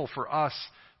example for us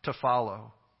to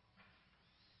follow.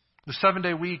 The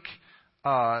 7-day week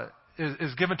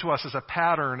is given to us as a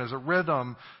pattern, as a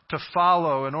rhythm to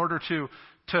follow in order to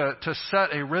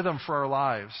set a rhythm for our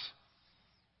lives.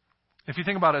 If you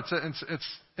think about it,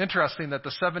 it's interesting that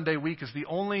the 7-day week is the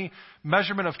only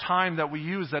measurement of time that we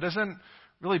use that isn't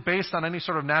really based on any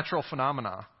sort of natural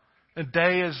phenomena. A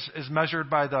day is measured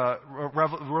by the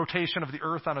rotation of the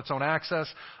earth on its own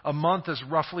axis. A month is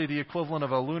roughly the equivalent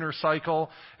of a lunar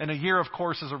cycle. And a year, of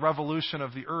course, is a revolution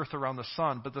of the earth around the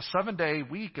sun. But the 7-day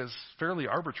week is fairly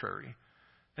arbitrary.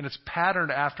 And it's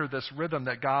patterned after this rhythm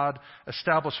that God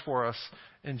established for us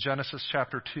in Genesis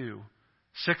chapter 2.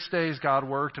 6 days God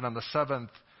worked, and on the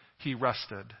seventh he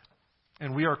rested.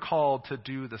 And we are called to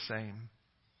do the same.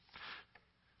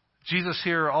 Jesus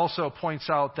here also points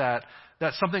out that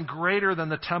something greater than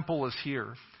the temple is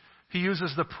here. He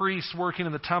uses the priests working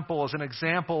in the temple as an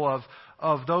example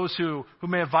of those who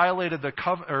may have violated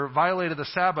the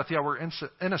Sabbath, yet were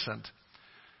innocent.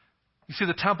 You see,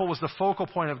 the temple was the focal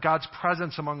point of God's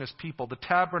presence among his people. The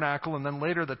tabernacle and then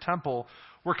later the temple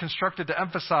were constructed to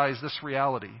emphasize this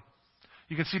reality.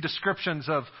 You can see descriptions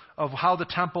of how the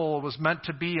temple was meant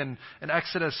to be in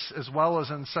Exodus as well as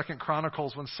in 2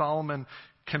 Chronicles when Solomon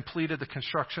completed the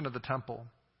construction of the temple.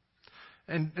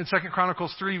 And in 2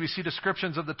 Chronicles 3, we see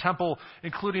descriptions of the temple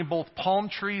including both palm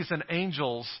trees and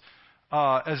angels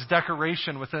as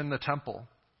decoration within the temple.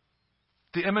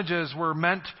 The images were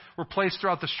placed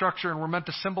throughout the structure and were meant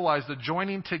to symbolize the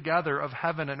joining together of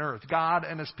heaven and earth, God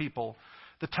and his people.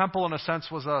 The temple, in a sense,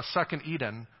 was a second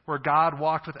Eden, where God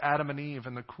walked with Adam and Eve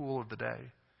in the cool of the day.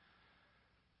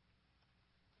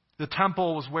 The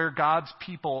temple was where God's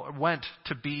people went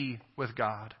to be with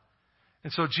God.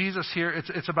 And so Jesus here,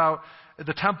 it's about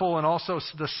the temple and also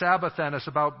the Sabbath then is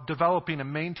about developing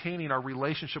and maintaining our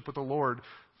relationship with the Lord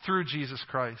through Jesus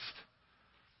Christ.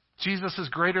 Jesus is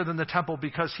greater than the temple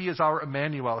because he is our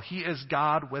Emmanuel. He is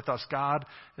God with us, God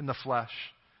in the flesh.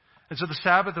 And so the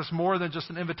Sabbath is more than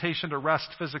just an invitation to rest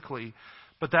physically,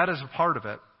 but that is a part of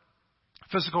it.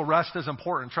 Physical rest is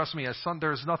important. Trust me,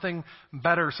 there's nothing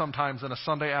better sometimes than a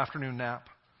Sunday afternoon nap.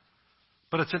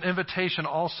 But it's an invitation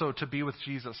also to be with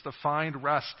Jesus, to find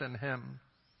rest in him.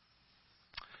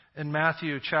 In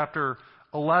Matthew chapter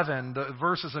 11, the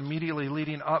verses immediately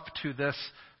leading up to this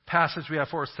passage we have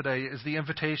for us today is the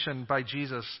invitation by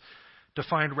Jesus to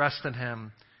find rest in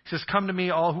him. He says, "Come to me,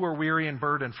 all who are weary and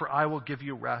burdened, for I will give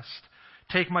you rest.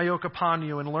 Take my yoke upon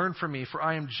you and learn from me, for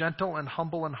I am gentle and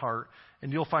humble in heart,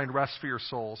 and you'll find rest for your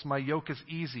souls. My yoke is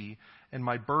easy and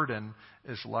my burden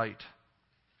is light."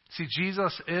 See,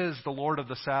 Jesus is the Lord of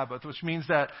the Sabbath, which means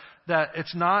that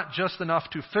it's not just enough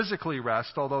to physically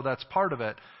rest, although that's part of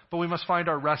it, but we must find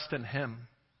our rest in him.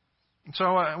 And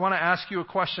so I want to ask you a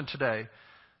question today,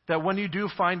 that when you do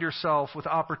find yourself with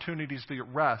opportunities to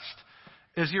rest,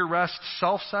 is your rest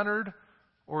self-centered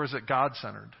or is it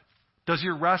God-centered? Does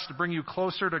your rest bring you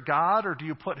closer to God, or do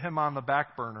you put him on the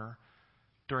back burner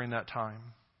during that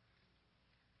time?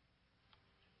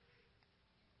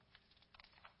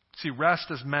 See, rest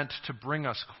is meant to bring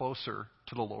us closer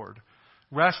to the Lord.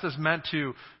 Rest is meant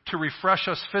to refresh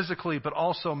us physically, but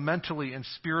also mentally and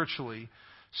spiritually,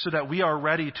 so that we are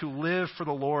ready to live for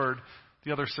the Lord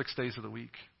the other 6 days of the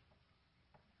week.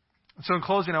 So in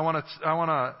closing, I want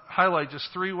to highlight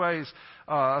just 3 ways,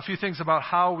 a few things about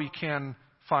how we can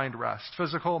find rest: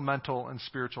 physical, mental, and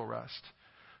spiritual rest.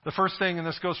 The first thing, and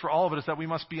this goes for all of it, is that we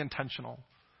must be intentional.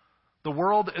 The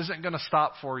world isn't going to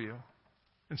stop for you.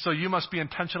 And so you must be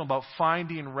intentional about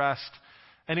finding rest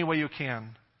any way you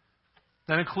can.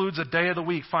 That includes a day of the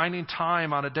week, finding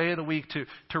time on a day of the week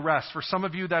to rest. For some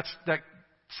of you, that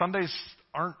Sundays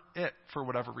aren't it for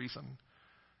whatever reason.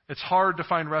 It's hard to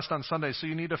find rest on Sundays, so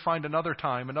you need to find another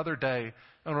time, another day,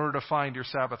 in order to find your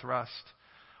Sabbath rest.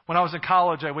 When I was in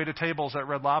college, I waited tables at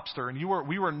Red Lobster, and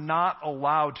we were not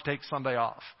allowed to take Sunday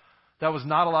off. That was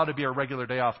not allowed to be a regular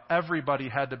day off. Everybody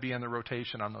had to be in the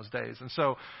rotation on those days. And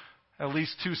so at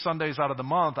least 2 Sundays out of the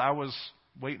month, I was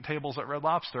waiting tables at Red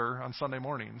Lobster on Sunday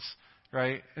mornings,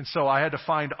 right? And so I had to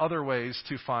find other ways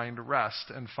to find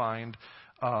rest and find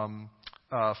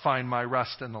my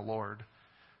rest in the Lord.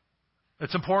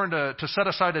 It's important to set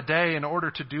aside a day in order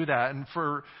to do that. And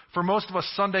for most of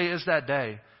us, Sunday is that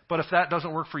day. But if that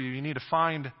doesn't work for you, you need to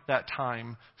find that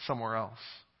time somewhere else.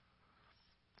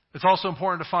 It's also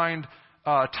important to find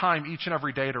time each and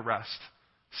every day to rest.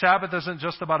 Sabbath isn't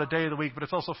just about a day of the week, but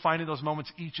it's also finding those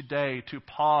moments each day to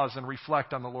pause and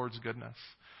reflect on the Lord's goodness.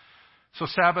 So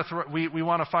Sabbath, we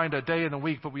want to find a day in the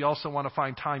week, but we also want to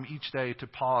find time each day to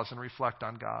pause and reflect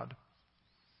on God.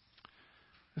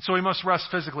 And so we must rest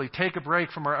physically, take a break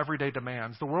from our everyday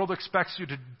demands. The world expects you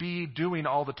to be doing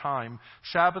all the time.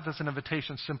 Sabbath is an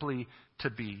invitation simply to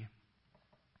be.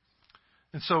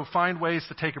 And so find ways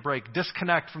to take a break,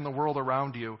 disconnect from the world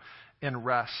around you, and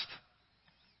rest.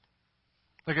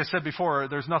 Like I said before,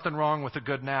 there's nothing wrong with a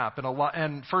good nap.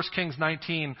 And 1 Kings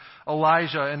 19,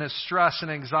 Elijah, in his stress and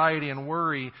anxiety and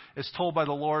worry, is told by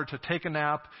the Lord to take a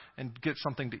nap and get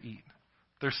something to eat.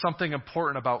 There's something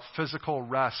important about physical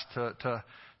rest to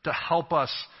help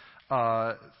us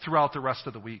throughout the rest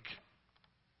of the week.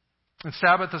 And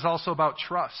Sabbath is also about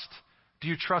trust. Do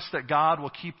you trust that God will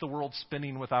keep the world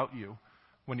spinning without you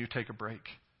when you take a break?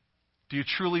 Do you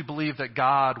truly believe that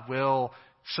God will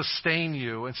sustain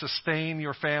you and sustain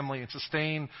your family and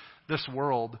sustain this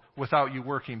world without you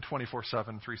working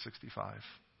 24/7, 365?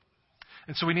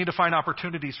 And so we need to find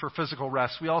opportunities for physical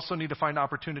rest. We also need to find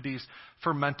opportunities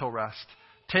for mental rest.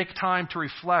 Take time to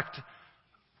reflect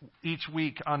each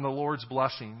week on the Lord's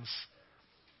blessings.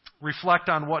 Reflect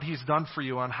on what He's done for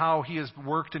you, on how He has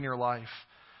worked in your life.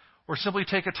 Or simply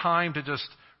take a time to just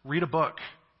read a book,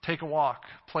 take a walk,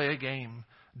 play a game,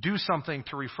 do something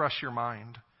to refresh your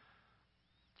mind.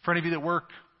 For any of you that work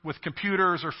with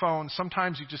computers or phones,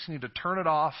 sometimes you just need to turn it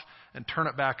off and turn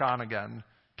it back on again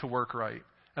to work right.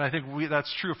 And I think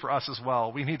that's true for us as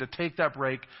well. We need to take that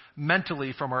break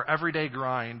mentally from our everyday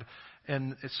grind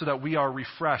and so that we are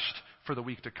refreshed for the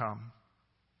week to come.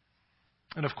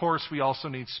 And of course, we also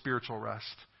need spiritual rest.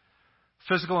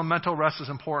 Physical and mental rest is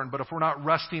important, but if we're not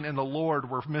resting in the Lord,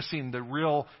 we're missing the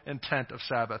real intent of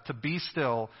Sabbath, to be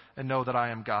still and know that I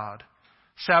am God.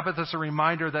 Sabbath is a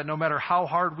reminder that no matter how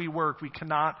hard we work, we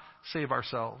cannot save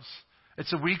ourselves.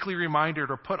 It's a weekly reminder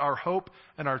to put our hope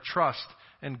and our trust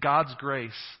in God's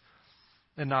grace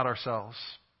and not ourselves.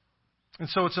 And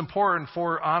so it's important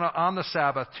for on the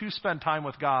Sabbath to spend time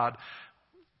with God,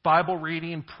 Bible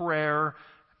reading, prayer,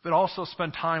 but also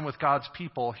spend time with God's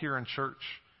people here in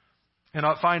church. And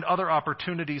find other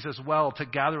opportunities as well to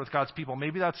gather with God's people.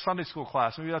 Maybe that's Sunday school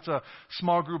class. Maybe that's a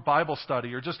small group Bible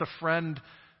study or just a friend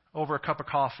over a cup of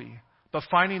coffee. But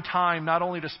finding time not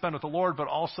only to spend with the Lord, but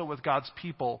also with God's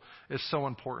people is so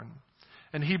important.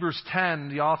 In Hebrews 10,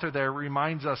 the author there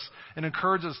reminds us and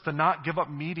encourages us to not give up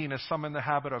meeting as some in the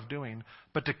habit of doing,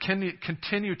 but to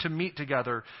continue to meet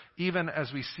together even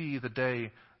as we see the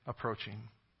day approaching.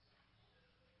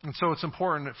 And so it's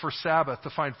important for Sabbath to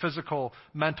find physical,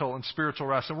 mental, and spiritual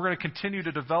rest. And we're going to continue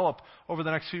to develop over the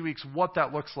next few weeks what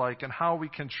that looks like and how we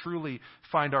can truly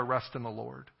find our rest in the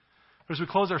Lord. As we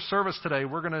close our service today,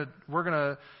 we're going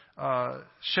to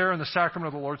share in the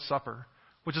sacrament of the Lord's Supper,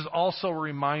 which is also a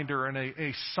reminder and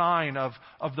a sign of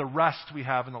the rest we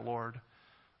have in the Lord.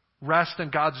 Rest in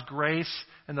God's grace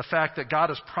and the fact that God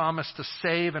has promised to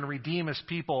save and redeem His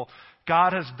people.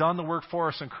 God has done the work for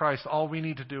us in Christ. All we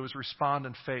need to do is respond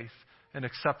in faith and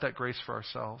accept that grace for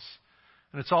ourselves.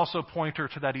 And it's also a pointer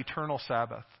to that eternal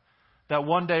Sabbath, that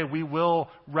one day we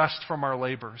will rest from our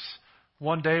labors.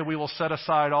 One day we will set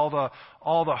aside all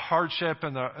the hardship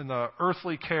and the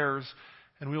earthly cares,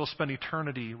 and we will spend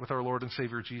eternity with our Lord and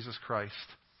Savior Jesus Christ.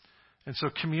 And so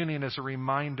communion is a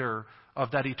reminder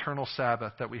of that eternal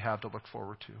Sabbath that we have to look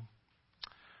forward to.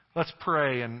 Let's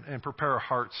pray and prepare our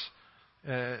hearts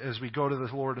as we go to the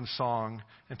Lord in song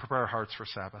and prepare our hearts for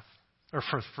Sabbath, or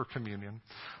for communion.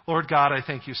 Lord God, I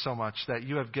thank you so much that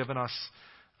you have given us,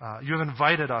 you have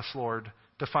invited us, Lord,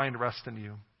 to find rest in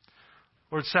you.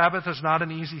 Lord, Sabbath is not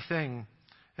an easy thing.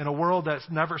 In a world that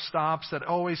never stops, that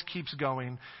always keeps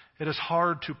going, it is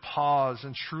hard to pause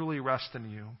and truly rest in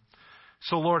you.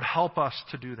 So, Lord, help us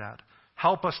to do that.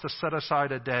 Help us to set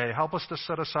aside a day. Help us to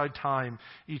set aside time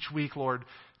each week, Lord,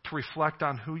 to reflect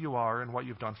on who you are and what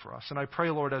you've done for us. And I pray,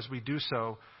 Lord, as we do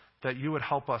so, that you would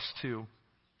help us to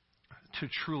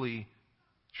truly,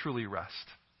 truly rest.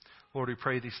 Lord, we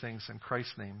pray these things in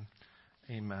Christ's name.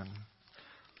 Amen.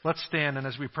 Let's stand, and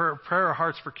as we prepare our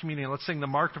hearts for communion, let's sing the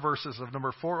marked verses of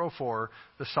number 404,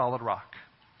 The Solid Rock.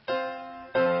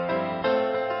 Thank you.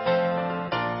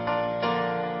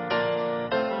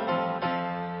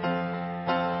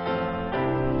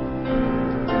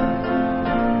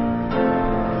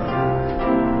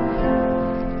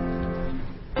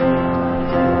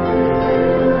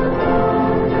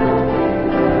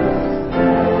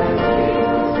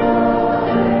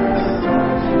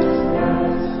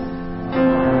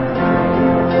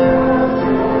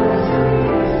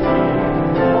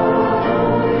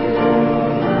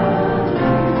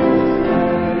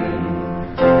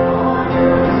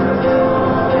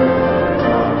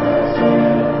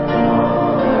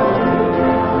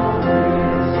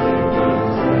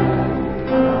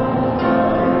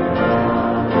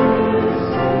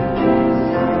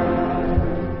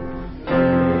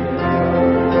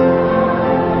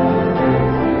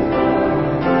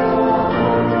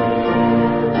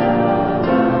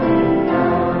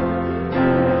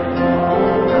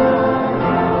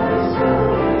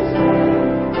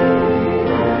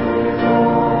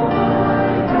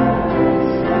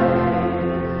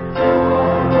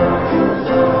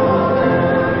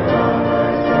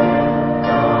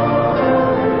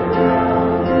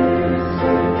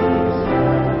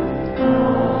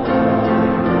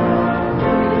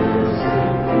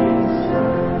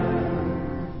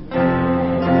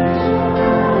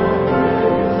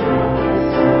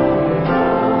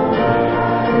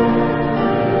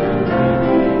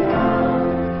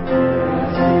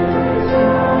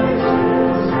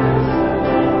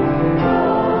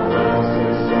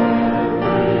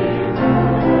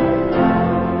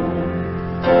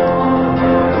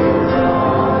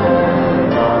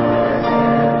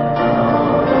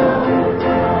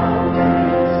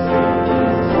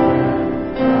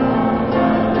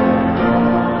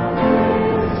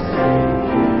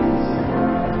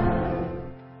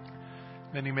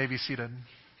 and you may be seated.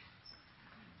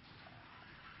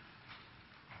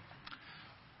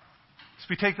 As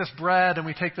we take this bread and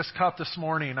we take this cup this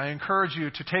morning, I encourage you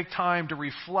to take time to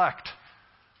reflect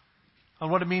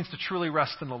on what it means to truly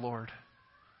rest in the Lord.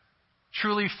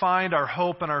 Truly find our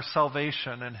hope and our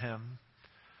salvation in Him.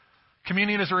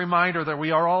 Communion is a reminder that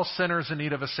we are all sinners in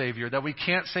need of a Savior, that we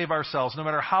can't save ourselves, no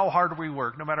matter how hard we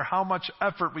work, no matter how much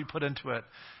effort we put into it.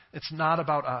 It's not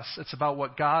about us. It's about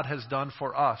what God has done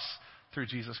for us through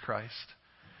Jesus Christ.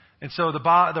 And so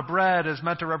the bread is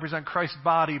meant to represent Christ's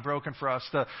body broken for us.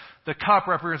 The cup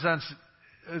represents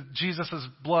Jesus'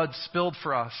 blood spilled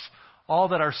for us. All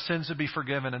that our sins would be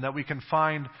forgiven and that we can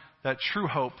find that true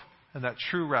hope and that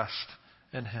true rest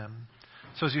in Him.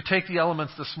 So as you take the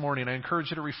elements this morning, I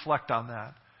encourage you to reflect on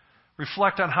that.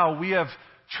 Reflect on how we have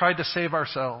tried to save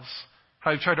ourselves,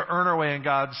 how we've tried to earn our way in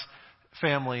God's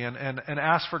family and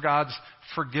ask for God's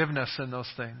forgiveness in those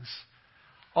things.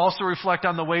 Also reflect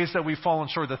on the ways that we've fallen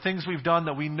short, the things we've done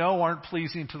that we know aren't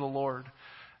pleasing to the Lord,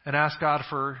 and ask God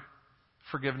for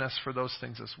forgiveness for those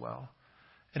things as well.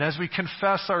 And as we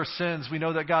confess our sins, we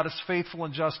know that God is faithful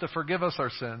and just to forgive us our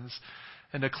sins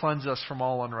and to cleanse us from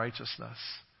all unrighteousness.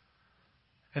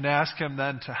 And ask Him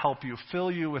then to help you,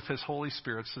 fill you with His Holy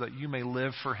Spirit so that you may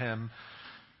live for Him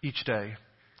each day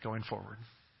going forward.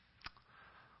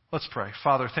 Let's pray.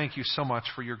 Father, thank you so much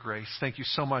for your grace. Thank you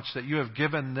so much that you have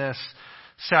given this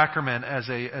sacrament as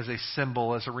a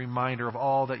symbol, as a reminder of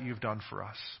all that you've done for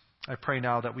us. I pray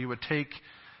now that we would take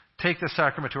this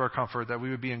sacrament to our comfort, that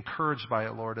we would be encouraged by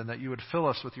it, Lord, and that you would fill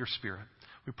us with your Spirit.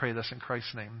 We pray this in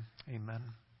Christ's name. Amen.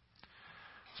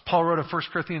 As Paul wrote in 1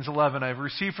 Corinthians 11, I have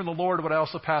received from the Lord what I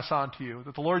also pass on to you,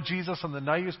 that the Lord Jesus on the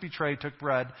night he was betrayed took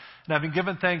bread, and having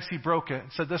given thanks, he broke it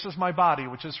and said, "This is my body,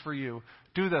 which is for you.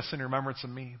 Do this in remembrance of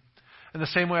me." In the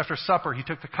same way, after supper, he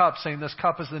took the cup, saying, "This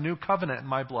cup is the new covenant in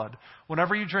my blood.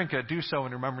 Whenever you drink it, do so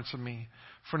in remembrance of me.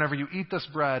 For whenever you eat this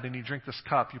bread and you drink this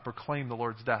cup, you proclaim the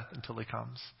Lord's death until he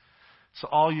comes." So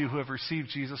all you who have received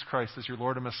Jesus Christ as your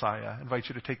Lord and Messiah, I invite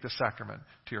you to take this sacrament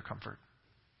to your comfort.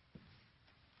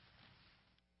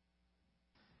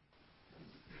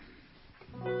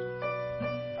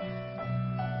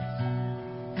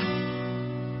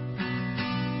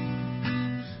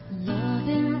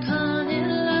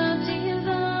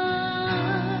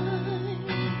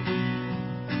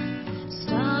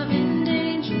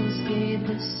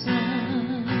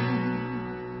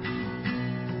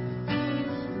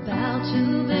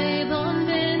 To babe on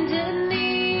bended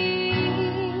knee,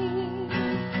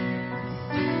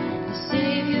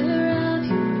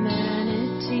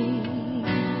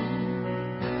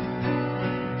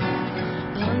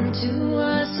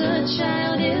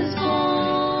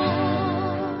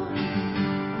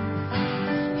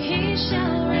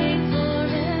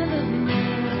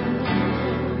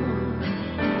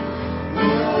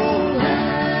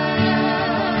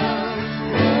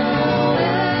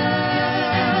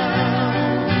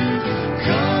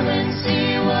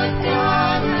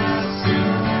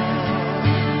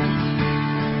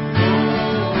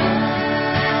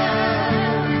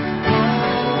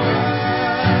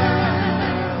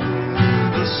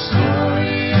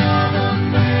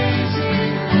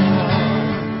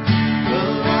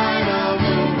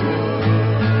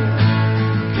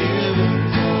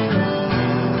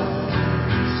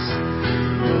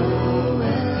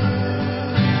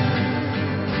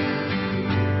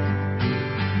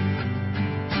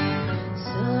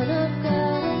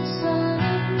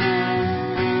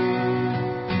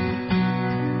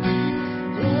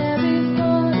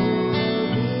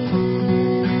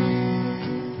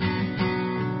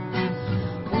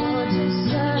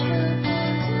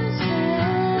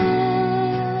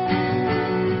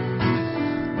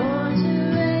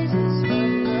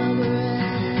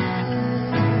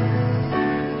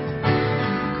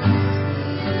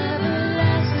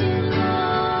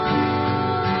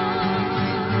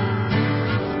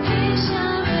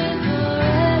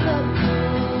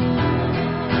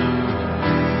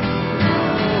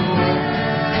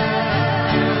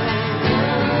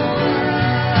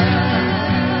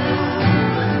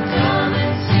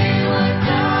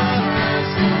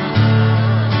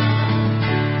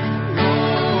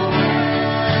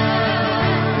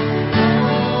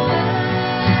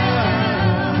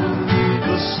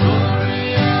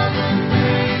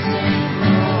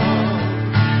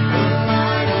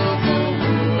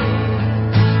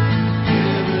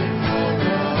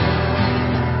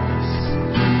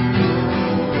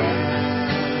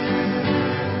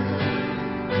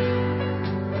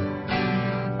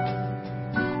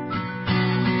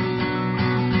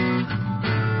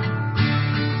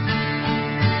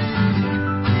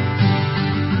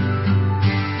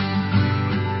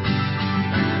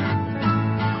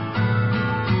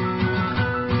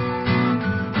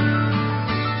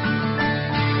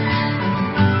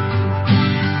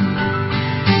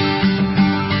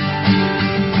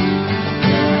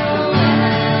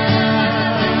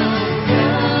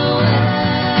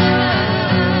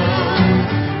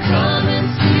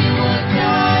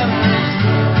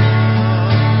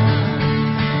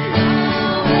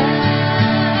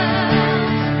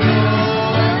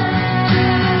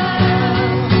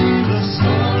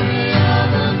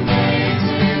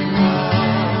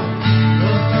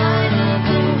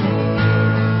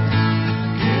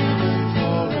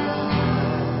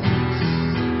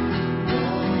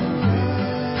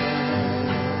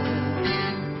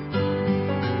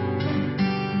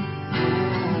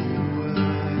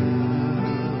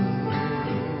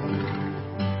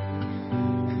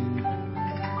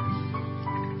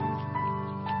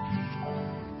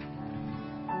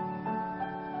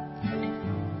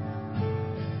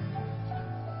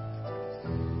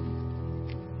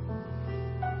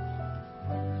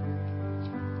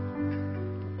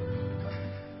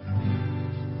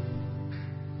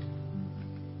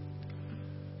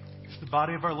 the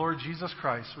body of our Lord Jesus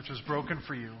Christ, which was broken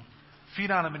for you.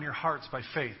 Feed on him in your hearts by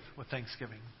faith with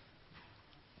thanksgiving.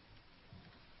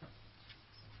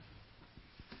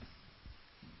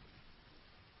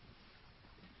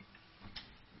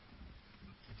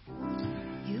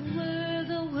 You were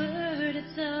the Word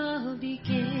at the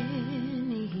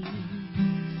beginning,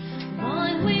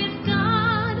 one with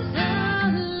God,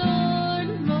 the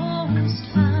Lord Most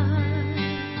High.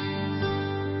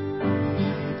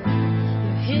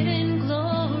 Your hidden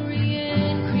glory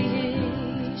in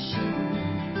creation,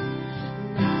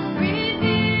 now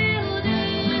revealed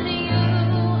in you,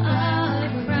 our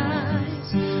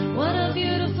Christ. What a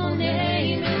beautiful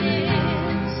name it is!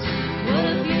 What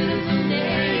a beautiful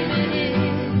name it is!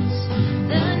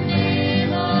 The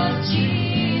name of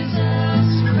Jesus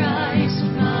Christ,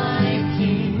 my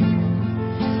King.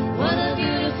 What a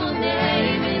beautiful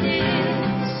name it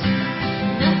is!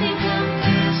 Nothing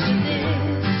compares to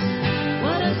this.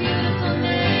 What a beautiful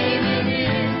name it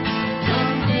is! The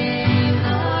name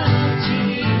of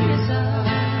Jesus.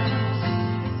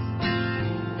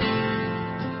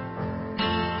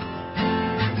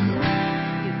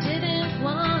 You didn't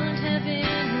want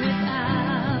heaven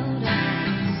without us.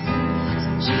 So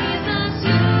Jesus,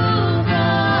 you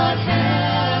brought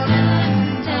heaven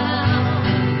down.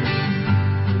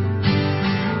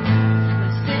 My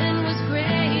sin was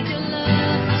great, your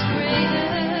love was greater.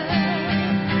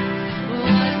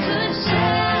 What could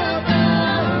separate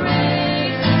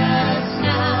us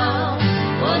now?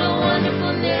 What a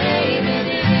wonderful name it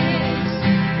is!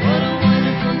 What a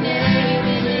wonderful name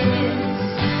it is!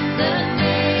 The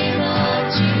name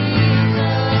of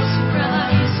Jesus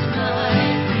Christ, my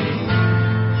King.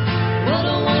 What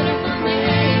a wonderful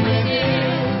name it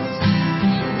is!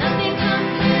 Nothing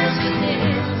compares to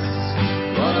this.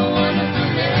 What a wonderful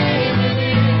name it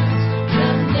is!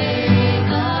 The name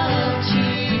of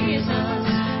Jesus.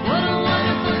 What a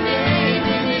wonderful name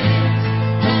it is!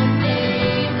 The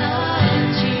name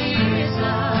of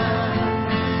Jesus.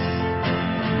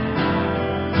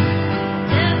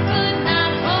 Death could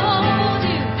not hold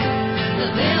you. The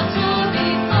veil tore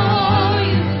before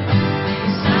you.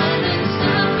 Silence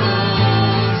the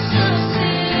ghosts of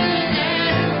sin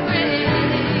and grave.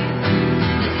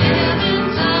 The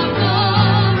heavens are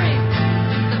roaring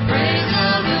the praise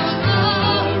of your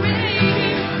glory.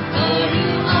 For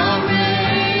you are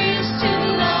raised to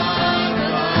life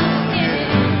again.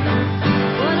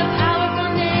 What a powerful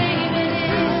name it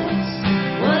is!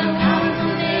 What a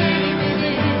powerful name it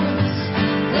is!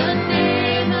 The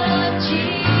name of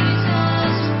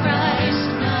Jesus Christ,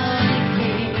 my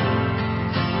King.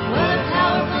 What a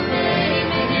powerful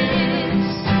name it is!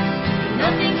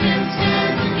 Nothing can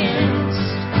stand against.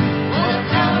 What a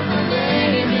powerful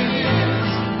name it is!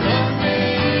 The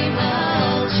name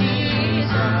of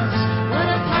Jesus. What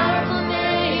a powerful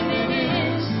name it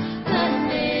is! The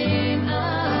name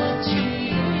of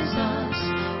Jesus.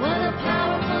 What a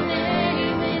powerful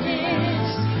name it is!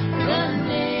 The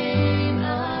name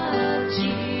of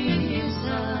Jesus.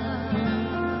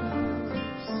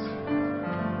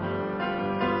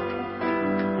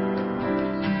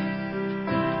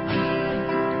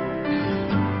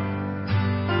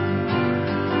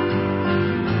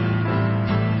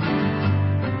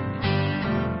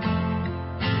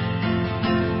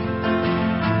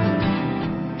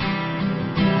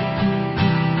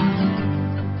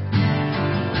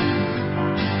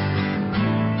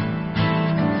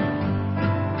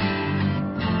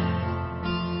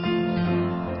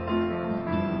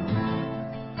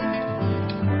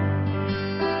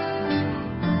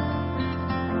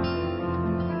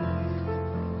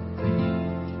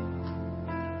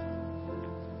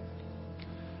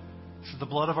 This is the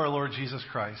blood of our Lord Jesus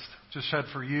Christ, just shed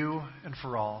for you and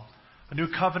for all. A new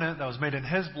covenant that was made in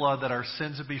his blood that our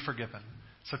sins would be forgiven.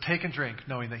 So take and drink,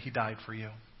 knowing that he died for you.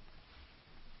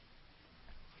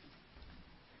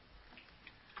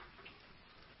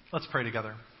 Let's pray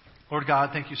together. Lord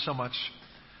God, thank you so much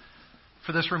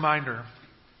for this reminder,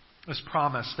 this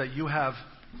promise that you have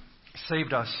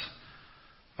saved us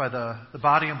by the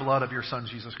body and blood of your Son,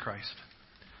 Jesus Christ.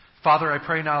 Father, I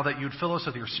pray now that you'd fill us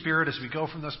with your Spirit as we go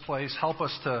from this place. Help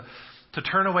us to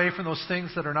turn away from those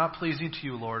things that are not pleasing to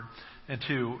you, Lord, and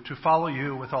to follow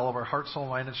you with all of our heart, soul,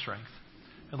 mind, and strength.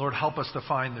 And Lord, help us to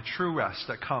find the true rest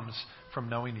that comes from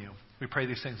knowing you. We pray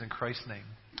these things in Christ's name.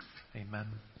 Amen.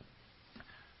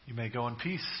 You may go in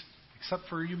peace, except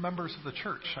for you members of the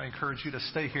church. I encourage you to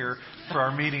stay here for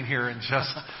our meeting here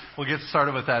we'll get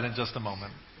started with that in just a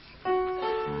moment.